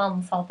lär sig ett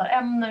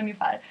manshatarämne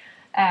ungefär.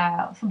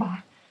 Så bara,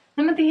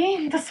 nej men det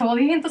är inte så,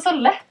 det är inte så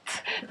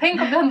lätt.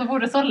 Tänk om det ändå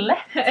vore så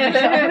lätt.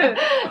 Eller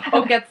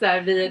och att så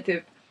här,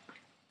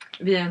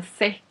 vi är en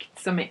sekt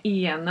som är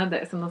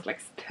enade som någon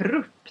slags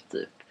trupp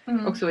typ.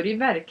 Och så är det ju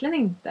verkligen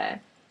inte.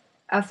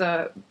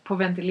 Alltså på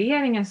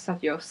ventileringen så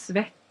satt jag och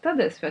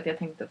svettades för att jag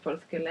tänkte att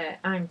folk skulle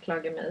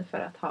anklaga mig för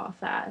att ha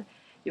så här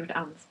gjort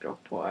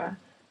anspråk på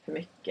för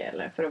mycket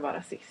eller för att vara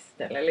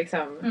rasist eller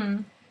liksom.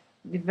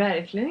 Det är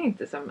verkligen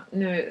inte som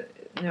nu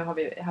har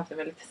vi haft en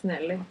väldigt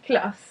snäll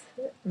klass,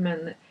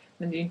 men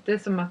det är ju inte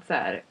som att så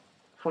här,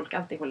 folk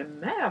alltid håller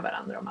med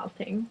varandra om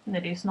allting.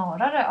 Nej, det är ju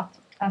snarare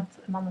att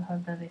man har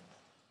blivit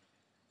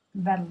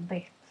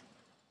väldigt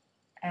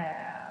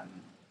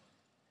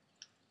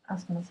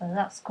ska man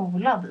säga,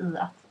 skolad i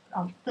att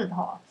alltid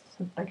ha ett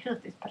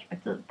superkritiskt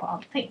perspektiv på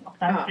allting och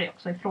därför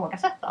också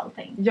ifrågasätta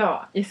allting.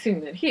 Ja, i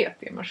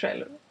synnerhet är man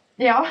själv.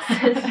 Ja,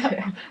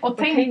 och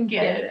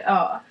tänker.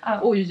 Ja,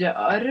 och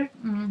gör.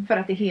 För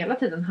att det hela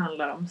tiden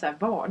handlar om så här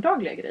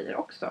vardagliga grejer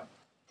också.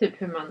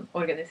 Typ hur man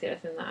organiserar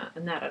sina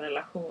nära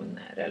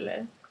relationer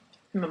eller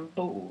hur man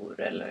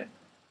bor eller.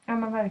 Ja,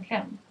 men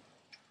verkligen.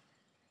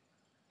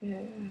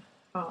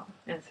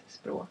 Ens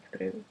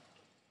språkbruk.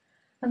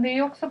 Men det är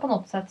ju också på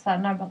något sätt så här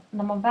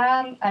när man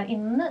väl är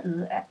inne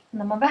i,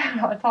 när man väl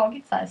har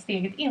tagit så här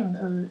steget in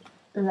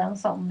i en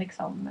sån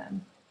liksom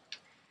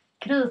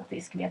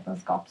kritisk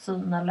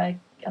vetenskapssyn eller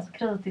alltså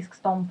kritisk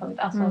ståndpunkt,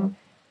 alltså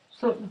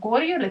så går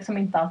det ju liksom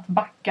inte att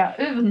backa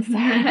ut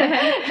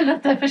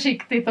lite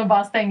försiktigt och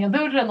bara stänga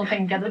dörren och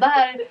tänka det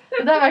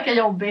där verkar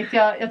jobbigt,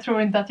 jag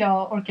tror inte att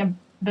jag orkar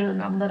bry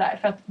mig om det där,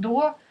 för att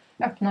då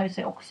öppnar ju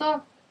sig också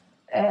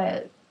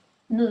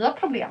nya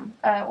problem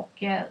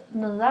och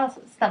nya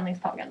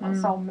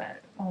ställningstaganden som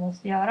man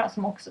måste göra,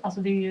 som också,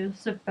 alltså det är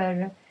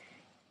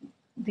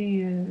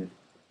ju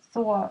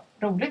så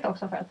roligt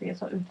också för att det är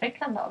så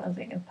utvecklande av ens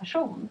egen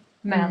person,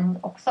 men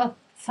också att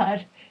så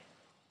här,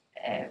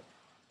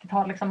 det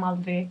tar liksom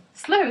aldrig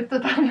slut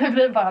utan det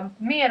blir bara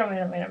mer och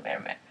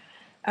mer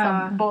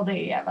som både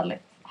är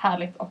väldigt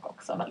härligt och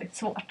också väldigt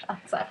svårt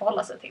att så här,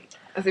 förhålla sig till.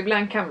 Alltså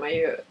ibland kan man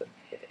ju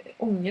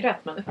ångra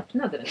att man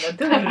öppnade den där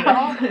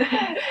dörren.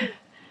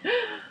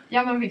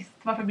 Ja, men visst,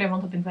 varför blev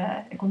man typ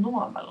inte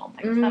ekonom eller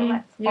någonting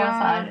istället? Bara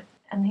så här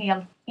en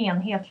helt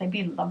enhetlig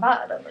bild av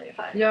världen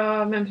ungefär.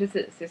 Ja, men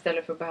precis.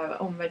 Istället för att behöva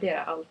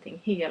omvärdera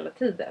allting hela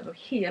tiden och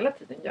hela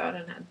tiden göra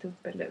den här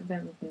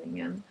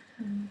dubbelvändningen.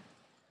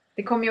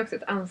 Det kommer ju också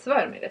ett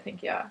ansvar med det,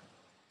 tänker jag.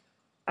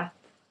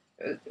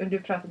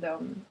 Du pratade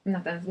om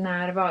att ens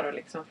närvaro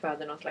liksom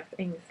föder någon slags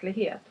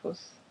ängslighet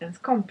hos ens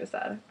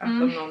kompisar. Att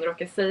om någon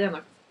råkar säga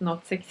något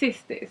något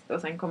sexistiskt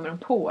och sen kommer de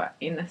på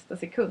i nästa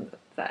sekund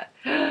att så här,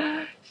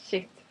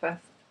 shit,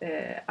 fast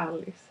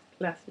Alice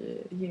läser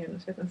ju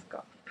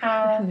genusvetenskap.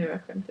 Nu har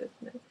jag skämt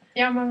ut mig.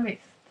 Ja, men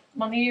visst.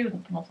 Man är ju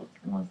på något sätt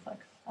någon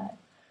slags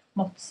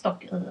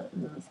måttstock i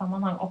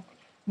sammanhang. Och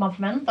man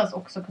förväntas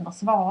också kunna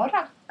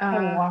svara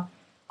på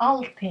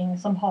allting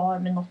som har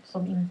med något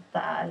som inte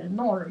är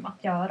norm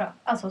att göra.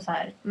 Alltså så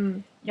här,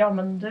 ja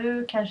men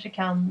du kanske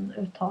kan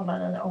uttala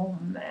dig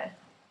om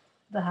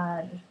det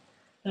här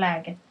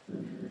läget,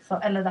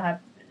 eller det här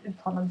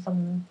uttalandet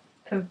som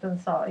Putin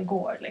sa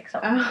igår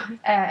liksom.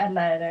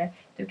 Eller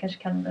du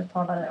kanske kan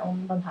uttala dig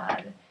om den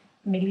här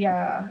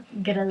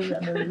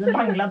miljögrejen i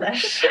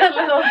Bangladesh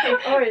eller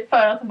någonting.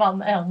 För att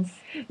man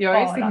ens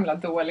Jag är så himla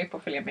dålig på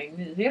att följa med i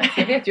nyheter.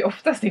 Jag vet ju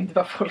oftast inte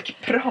vad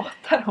folk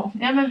pratar om.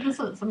 Ja men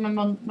precis,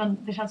 men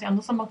det känns ju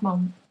ändå som att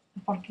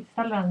folk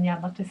ställer en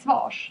gärna till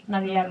svars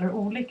när det gäller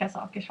olika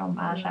saker som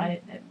är så här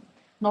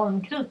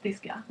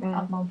normkritiska.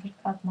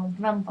 Att man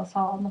förväntas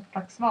ha något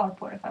slags svar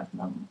på det för att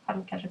man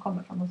själv kanske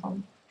kommer från en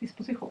sån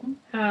disposition.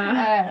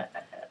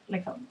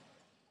 Liksom.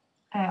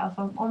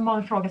 Alltså, om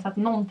man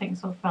ifrågasätter någonting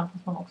så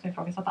förväntas man också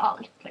ifrågasätta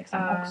allt.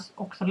 Liksom.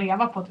 Också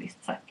leva på ett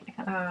visst sätt.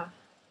 Liksom.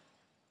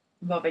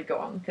 Var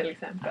vegan till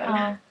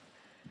exempel.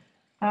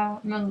 Ja,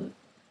 men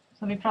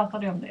så vi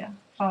pratade ju om det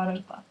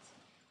förut att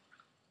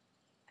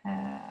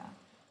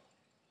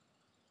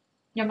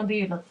ja men det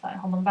är ju lite så här,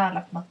 har man väl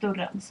öppnat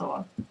dörren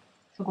så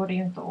går det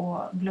ju inte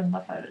att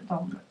blunda för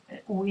de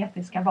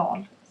oetiska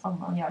val som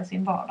man gör i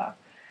sin vardag.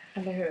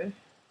 Eller hur?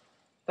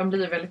 De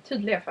blir väldigt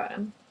tydliga för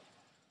en.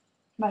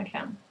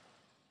 Verkligen.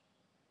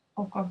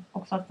 Och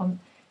också att man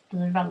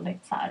blir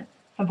väldigt så här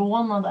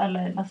förvånad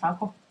eller nästan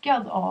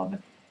chockad av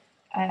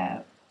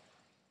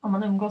om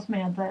man umgås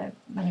med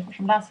människor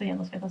som läser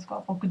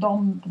genusvetenskap och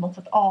de på något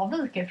sätt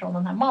avviker från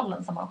den här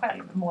mallen som man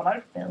själv målar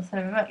upp i ens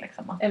huvud.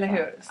 Liksom, eller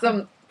hur?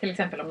 Som till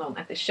exempel om någon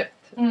äter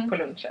kött på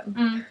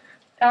lunchen.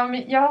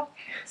 Ja,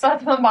 så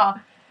att man bara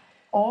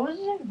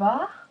oj,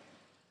 va?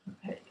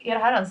 Är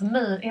det här ens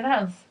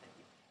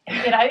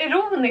är det här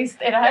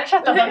ironiskt? Är det här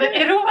köttätandet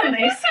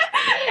ironiskt?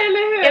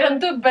 Eller hur? Är det en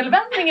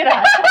dubbelvändning i det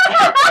här?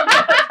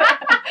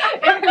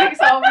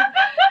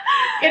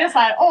 Är det så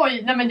här,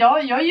 oj, nej men jag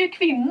är ju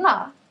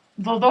kvinna.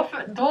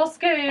 Då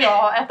ska ju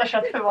jag äta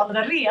kött för att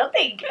vara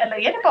redig. Eller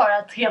är det bara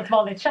ett helt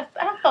vanligt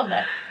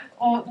köttätande?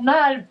 Och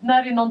när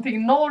är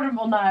någonting norm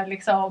och när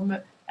liksom,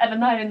 eller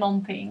när är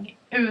någonting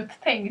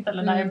uttänkt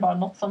eller när är det bara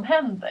något som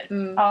händer?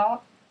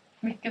 Ja,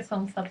 mycket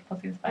som ställs på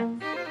sin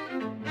spets.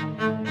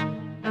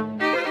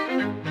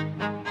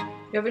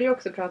 Jag vill ju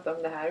också prata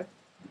om det här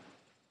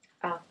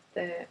att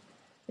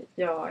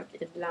jag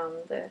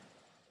ibland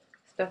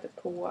stöter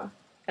på,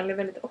 eller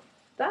väldigt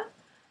ofta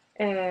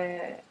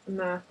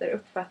möter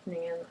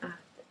uppfattningen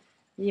att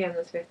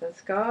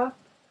genusvetenskap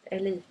är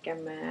lika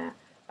med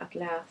att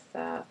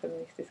läsa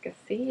feministiska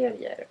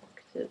serier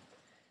och typ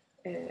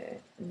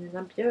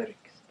Nina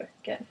Björks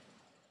böcker.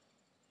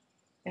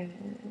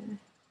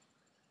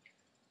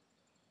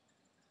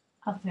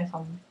 Att det är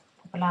som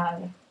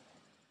populär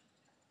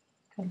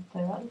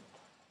kulturellt.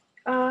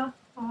 Ja.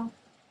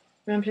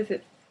 Men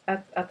precis.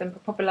 Att den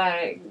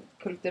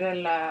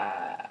populärkulturella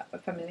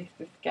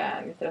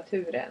feministiska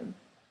litteraturen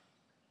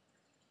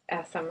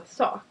är samma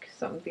sak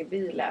som det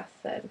vi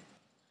läser.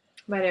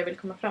 Vad är det jag vill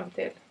komma fram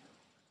till?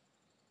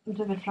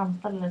 Du vill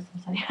framställa dig som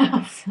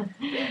seriös.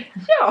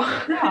 Ja.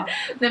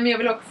 Nej, men jag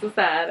vill också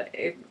så här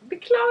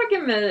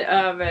beklaga mig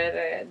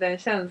över den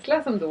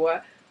känsla som då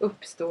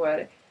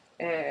uppstår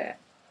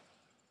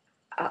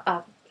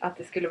att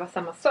det skulle vara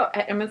samma sak.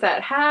 Men så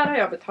här har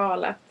jag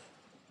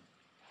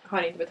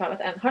har inte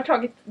betalat än. Har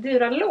tagit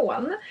dyra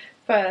lån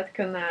för att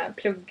kunna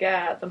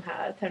plugga de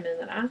här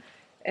terminerna.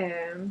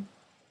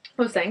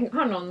 Och sen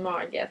har någon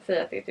mage att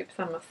säga att det är typ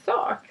samma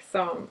sak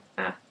som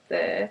att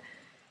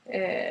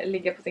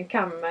ligga på sin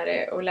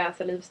kammare och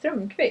läsa Liv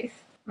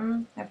Strömquist.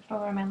 Jag förstår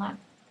vad du menar.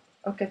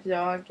 Och att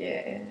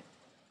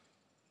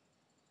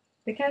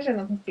det kanske är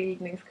något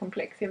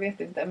bildningskomplex, jag vet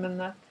inte.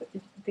 Men att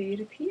det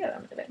irriterar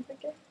mig väldigt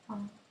mycket.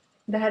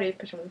 Det här är ju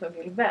personer som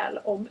vill väl,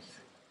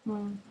 obs.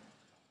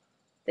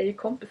 Det är ju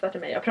kompisar till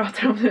mig jag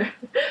pratar om nu.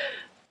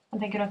 Jag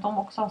tänker att de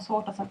också har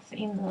svårt att sätta sig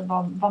in i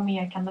vad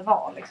mer kan det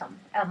vara liksom.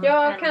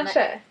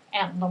 Kanske.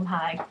 Än de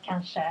här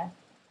kanske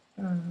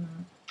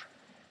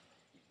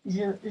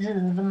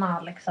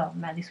givna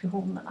liksom,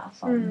 diskussionerna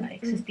som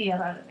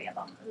existerar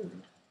redan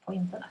på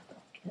internet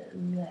och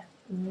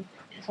i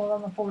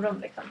sådana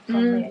forum liksom, som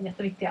är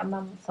jätteviktiga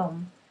men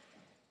som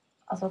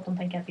alltså att de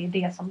tänker att det är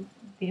det som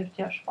det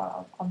utgörs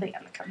bara av det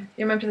liksom.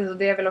 Ja men precis, och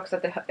det är väl också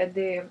att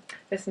det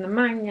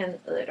resonemangen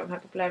i de här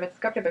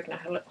populärvetenskapliga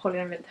böckerna håller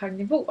en väldigt hög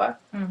nivå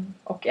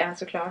och är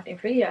såklart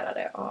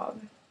influerade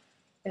av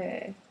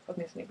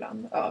åtminstone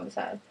ibland av så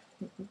här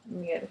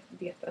mer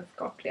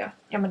vetenskapliga.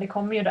 Ja men det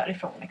kommer ju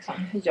därifrån liksom.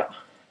 Ja.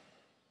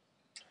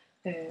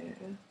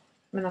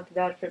 Men att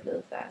det därför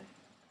blir så här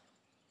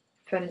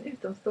för en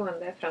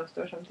utomstående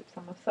framstår som typ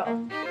samma sak.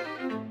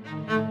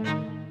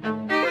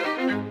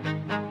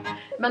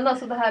 Men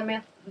alltså det här med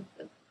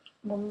att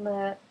man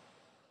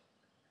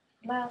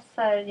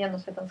läser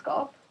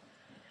genusvetenskap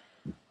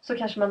så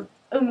kanske man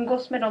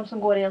umgås med de som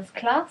går i ens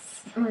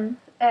klass.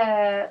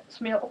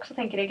 Som jag också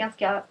tänker är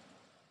ganska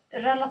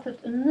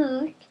relativt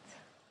unikt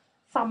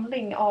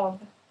samling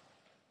av,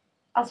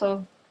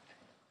 alltså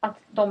att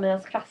de i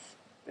ens klass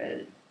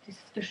till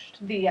störst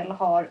del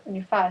har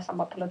ungefär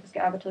samma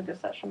politiska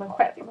övertygelser som en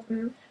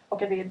själv.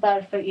 Och att det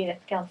därför är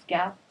ett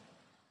ganska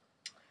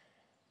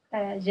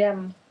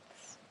jämnt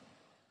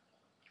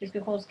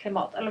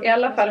diskussionsklimat. Eller i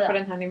alla fall på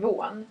den här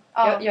nivån.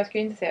 Ja. Jag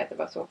skulle inte säga att det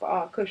var så på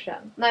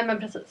A-kursen. Nej men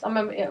precis. Ja,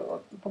 men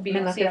på B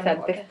Men och att det så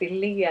C-nivå. här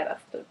destilleras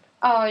typ.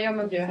 Ja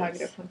men Ju precis.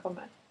 högre upp man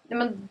kommer. Ja,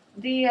 men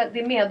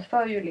det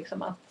medför ju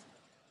liksom att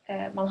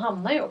man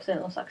hamnar ju också i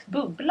någon slags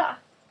bubbla.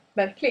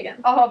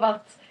 Verkligen. Av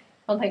att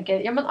man tänker,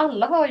 ja men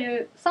alla har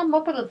ju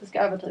samma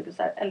politiska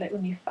övertygelser, eller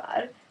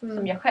ungefär,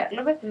 som jag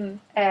själv.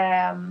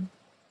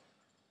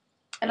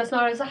 Eller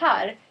snarare så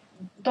här,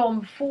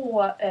 de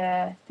få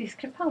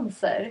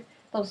diskrepanser,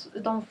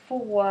 de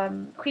få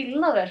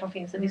skillnader som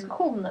finns i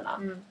diskussionerna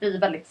blir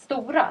väldigt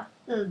stora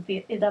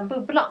i den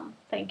bubblan,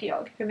 tänker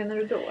jag. Hur menar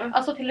du då?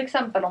 Alltså till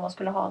exempel om man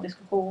skulle ha en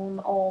diskussion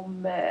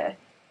om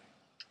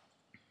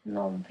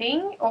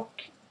någonting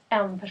och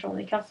en person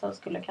i klassen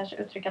skulle kanske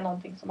uttrycka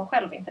någonting som man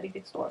själv inte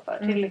riktigt står för.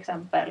 Till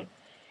exempel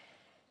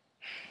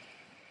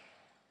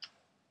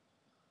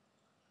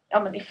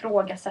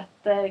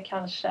ifrågasätter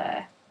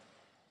kanske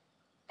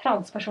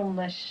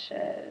transpersoners...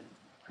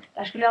 det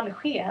här skulle aldrig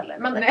ske heller.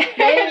 Men, nej,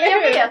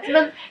 jag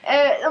vet.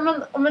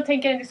 Men om man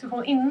tänker en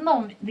diskussion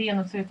inom det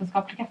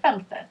genusvetenskapliga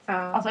fältet.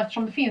 Alltså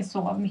eftersom det finns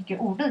så mycket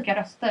olika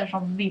röster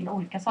som vill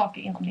olika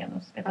saker inom det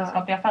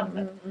genusvetenskapliga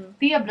fältet.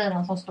 Det blir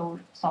en så stor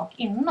sak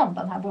inom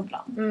den här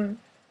bubblan.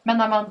 Men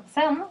när man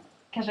sen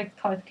kanske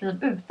tar ett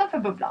kliv utanför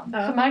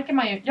bubblan så märker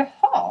man ju,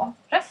 jaha,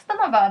 resten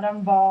av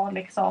världen var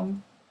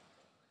liksom,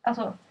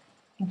 alltså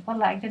inte på en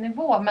lägre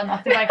nivå, men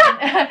att det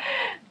verkligen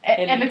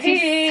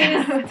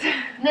elitist.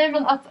 Nej,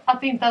 men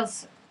att det inte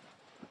ens,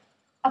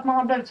 att man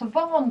har blivit så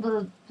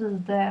van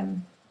vid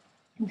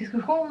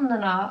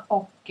diskussionerna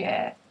och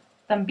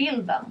den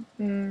bilden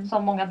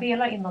som många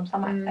delar inom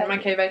samma... Man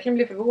kan ju verkligen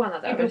bli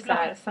förvånad över så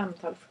här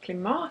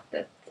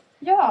samtalsklimatet.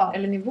 Ja.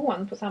 Eller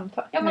nivån på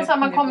samtal. Ja, men så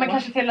man kommer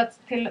kanske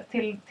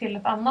till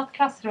ett annat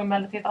klassrum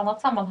eller till ett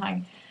annat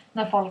sammanhang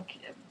när folk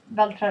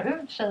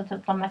vältrar ut sig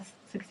typ de mest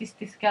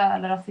sexistiska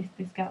eller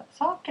rasistiska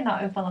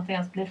sakerna utan att det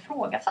ens blir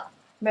ifrågasatt.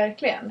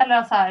 Verkligen.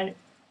 Eller så här,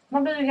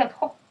 man blir ju helt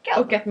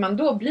chockad. Och att man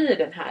då blir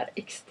den här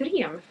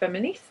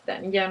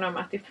extremfeministen genom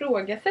att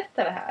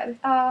ifrågasätta det här.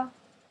 Ja.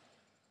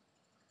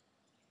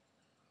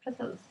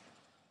 Precis.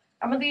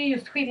 Ja, men det är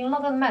just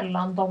skillnaden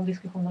mellan de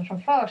diskussioner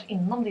som förs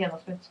inom det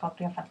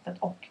genusvetenskapliga fältet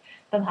och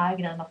den här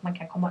grejen att man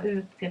kan komma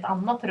ut till ett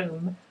annat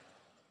rum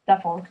där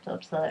folk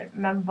typ säger,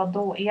 men vad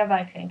då är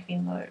verkligen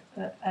kvinnor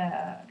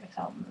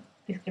liksom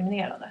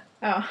diskriminerade?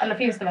 Ja. Eller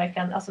finns det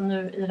verkligen, alltså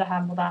nu i det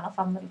här moderna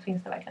samhället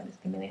finns det verkligen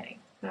diskriminering?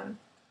 Ja.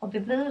 Och det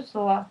blir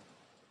så,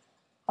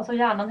 alltså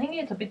hjärnan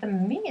hänger ju typ inte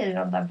med i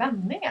de där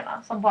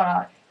vändningarna som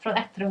bara från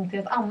ett rum till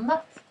ett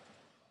annat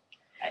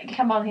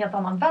kan vara en helt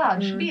annan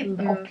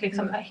världsbild och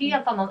liksom en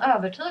helt annan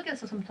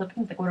övertygelse som typ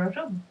inte går att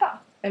rubba.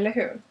 Eller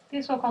hur? Det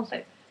är så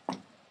konstigt.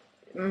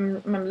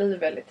 Man blir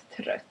väldigt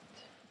trött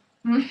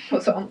på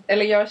sånt.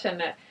 Eller jag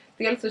känner,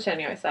 dels så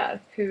känner jag så här,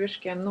 hur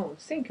ska jag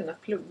någonsin kunna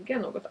plugga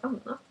något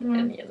annat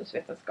än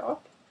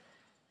genusvetenskap?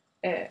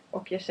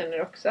 Och jag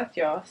känner också att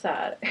jag så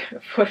här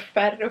får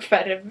färre och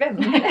färre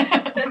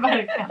vänner.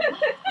 Verkligen.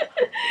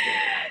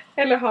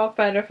 Eller har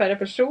färre och färre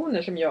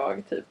personer som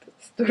jag typ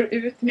står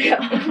ut med.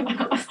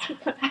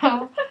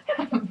 Ja.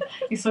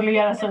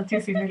 Isolera sig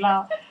till sin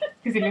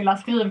lilla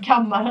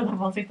skrivkammare där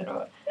man sitter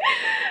och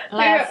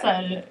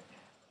läser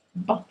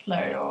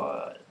Butler och...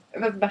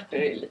 Fast Butler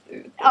är lite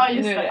ut. Ja,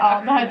 just det.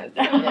 Ja, det här...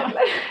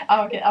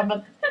 Ja, okej.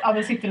 Ja,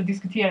 men sitter och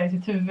diskuterar i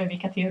sitt huvud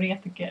vilka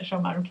teoretiker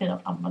som är okej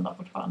att använda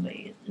fortfarande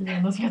i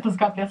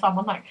genusvetenskapliga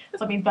sammanhang.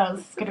 Som inte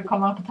ens skulle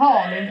komma på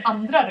tal i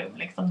andra rum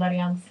liksom,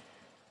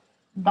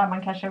 där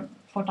man kanske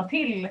får ta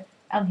till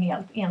en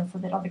helt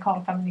ensidig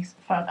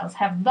radikalfeminism för att ens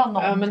hävda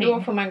någonting. Ja, men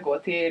då får man gå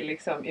till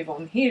liksom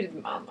Yvonne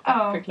Hirdman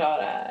och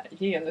förklara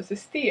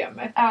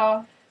genussystemet.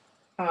 Ja,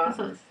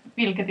 precis.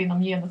 Vilket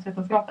inom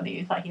genusvetenskapen är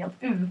ju så här helt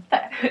ute.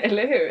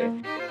 Eller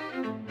hur?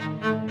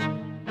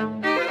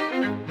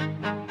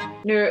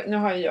 Nu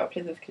har jag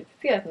precis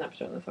kritiserat den här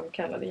personen som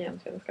kallade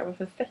genusvetenskapen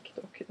för sekt.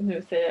 Och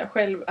nu säger jag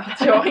själv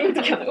att jag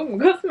inte kan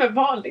umgås med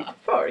vanligt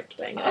folk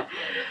längre.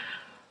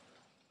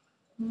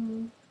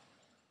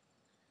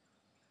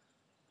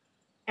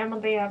 Ja,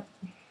 men det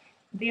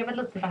är väl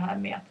lite det här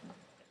med att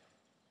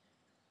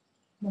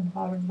man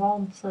har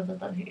vant sig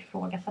vid att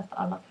ifrågasätta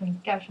alla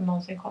tankar som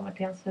någonsin kommer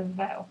till ens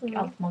huvud och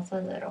allt man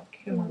säger och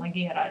hur man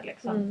agerar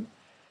liksom.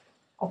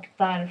 Och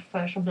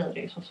därför så blir det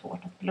ju så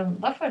svårt att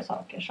blunda för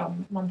saker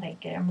som man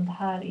tänker, ja men det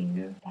här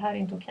är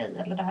inte okej,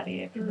 eller det här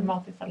är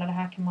problematiskt, eller det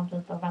här kan man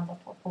vrida och vända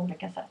på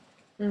olika sätt.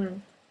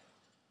 Men,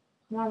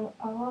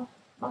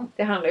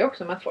 det handlar ju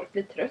också om att folk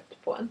blir trött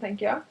på en,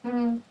 tänker jag.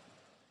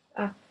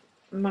 Att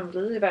man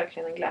blir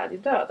verkligen en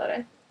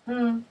glädjedödare.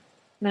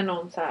 när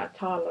någon så här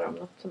talar om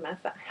något som är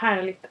så här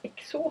härligt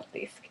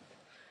exotiskt.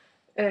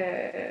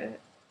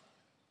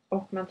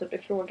 Och man typ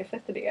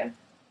ifrågasätter det.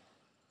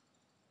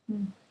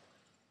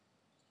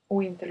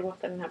 Och inte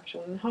låter den här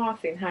personen ha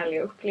sin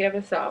härliga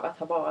upplevelse av att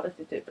ha varit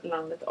i typ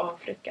landet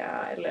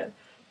Afrika.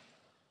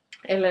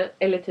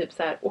 Eller typ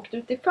så här åkt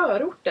ut i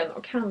förorten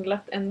och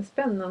handlat en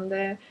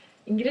spännande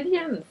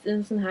ingrediens i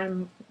en sån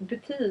här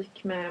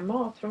butik med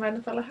mat från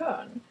världens alla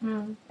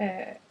hörn.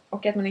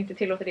 Och att man inte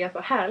tillåter det att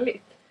vara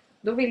härligt.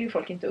 Då vill ju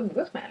folk inte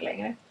umgås med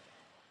längre.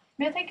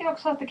 Men jag tänker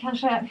också att det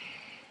kanske,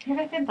 jag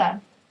vet inte,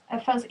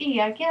 för ens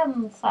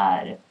egen så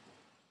här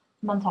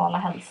mentala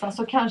hälsa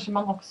så kanske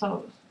man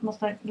också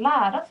måste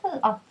lära sig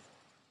att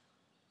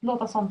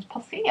låta sånt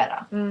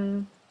passera.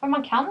 För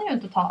man kan ju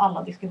inte ta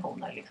alla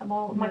diskussioner liksom,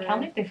 och man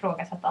kan inte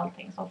ifrågasätta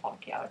allting som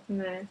folk gör.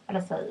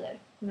 Eller säger.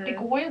 Det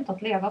går ju inte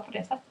att leva på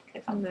det sättet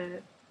liksom.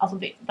 Alltså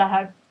det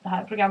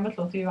här programmet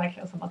låter ju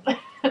verkligen som att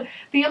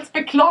dels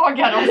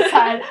beklagar oss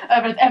här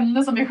över ett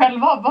ämne som vi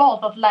själva har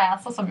valt att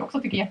läsa, som vi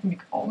också tycker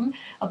jättemycket om.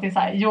 Att det är så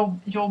här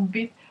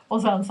jobbigt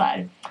och sen så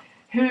här,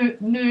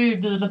 nu är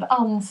vi lite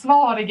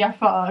ansvariga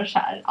för så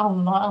här,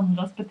 alla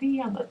andras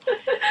beteenden.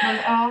 Men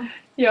ja.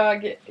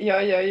 Jag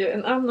gör ju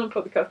en annan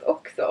podcast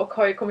också och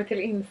har ju kommit till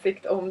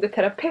insikt om det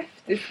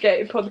terapeutiska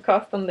i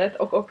podcastandet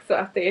och också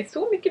att det är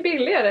så mycket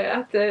billigare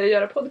att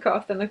göra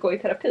podcast än att gå i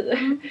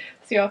terapi.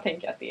 Så jag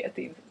tänker att det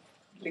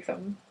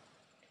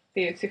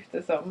är ett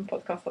syfte som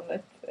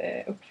podcastandet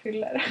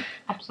uppfyller.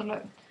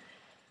 Absolut.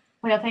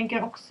 Och jag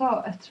tänker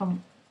också,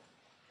 eftersom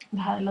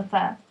det här är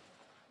lite,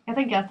 jag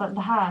tänker att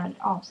det här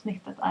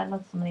avsnittet är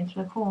lite som en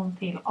introduktion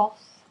till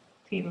oss,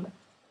 till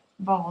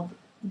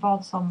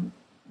vad som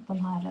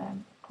den här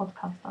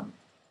podcasten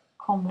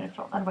kommer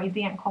ifrån, eller vad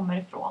idén kommer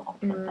ifrån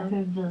och lite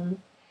hur vi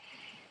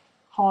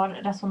har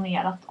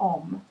resonerat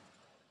om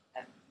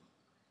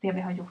det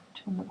vi har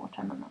gjort under vårt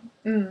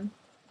termin.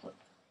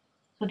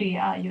 Så det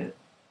är ju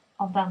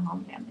av den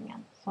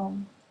anledningen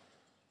som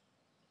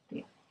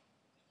det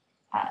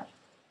är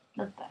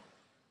lite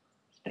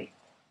spritt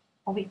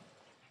och vitt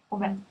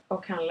och vänt.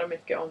 Och handlar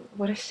mycket om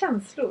våra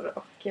känslor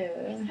och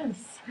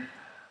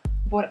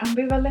vår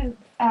ambivalens.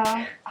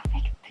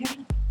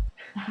 Affektteori.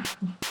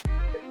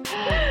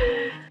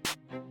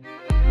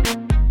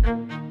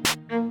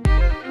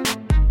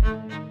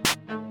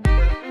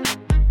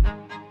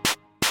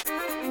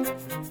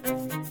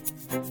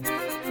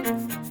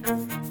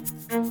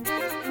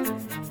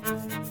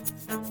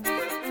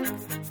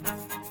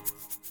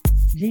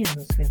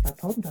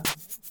 Genusvetarpodden.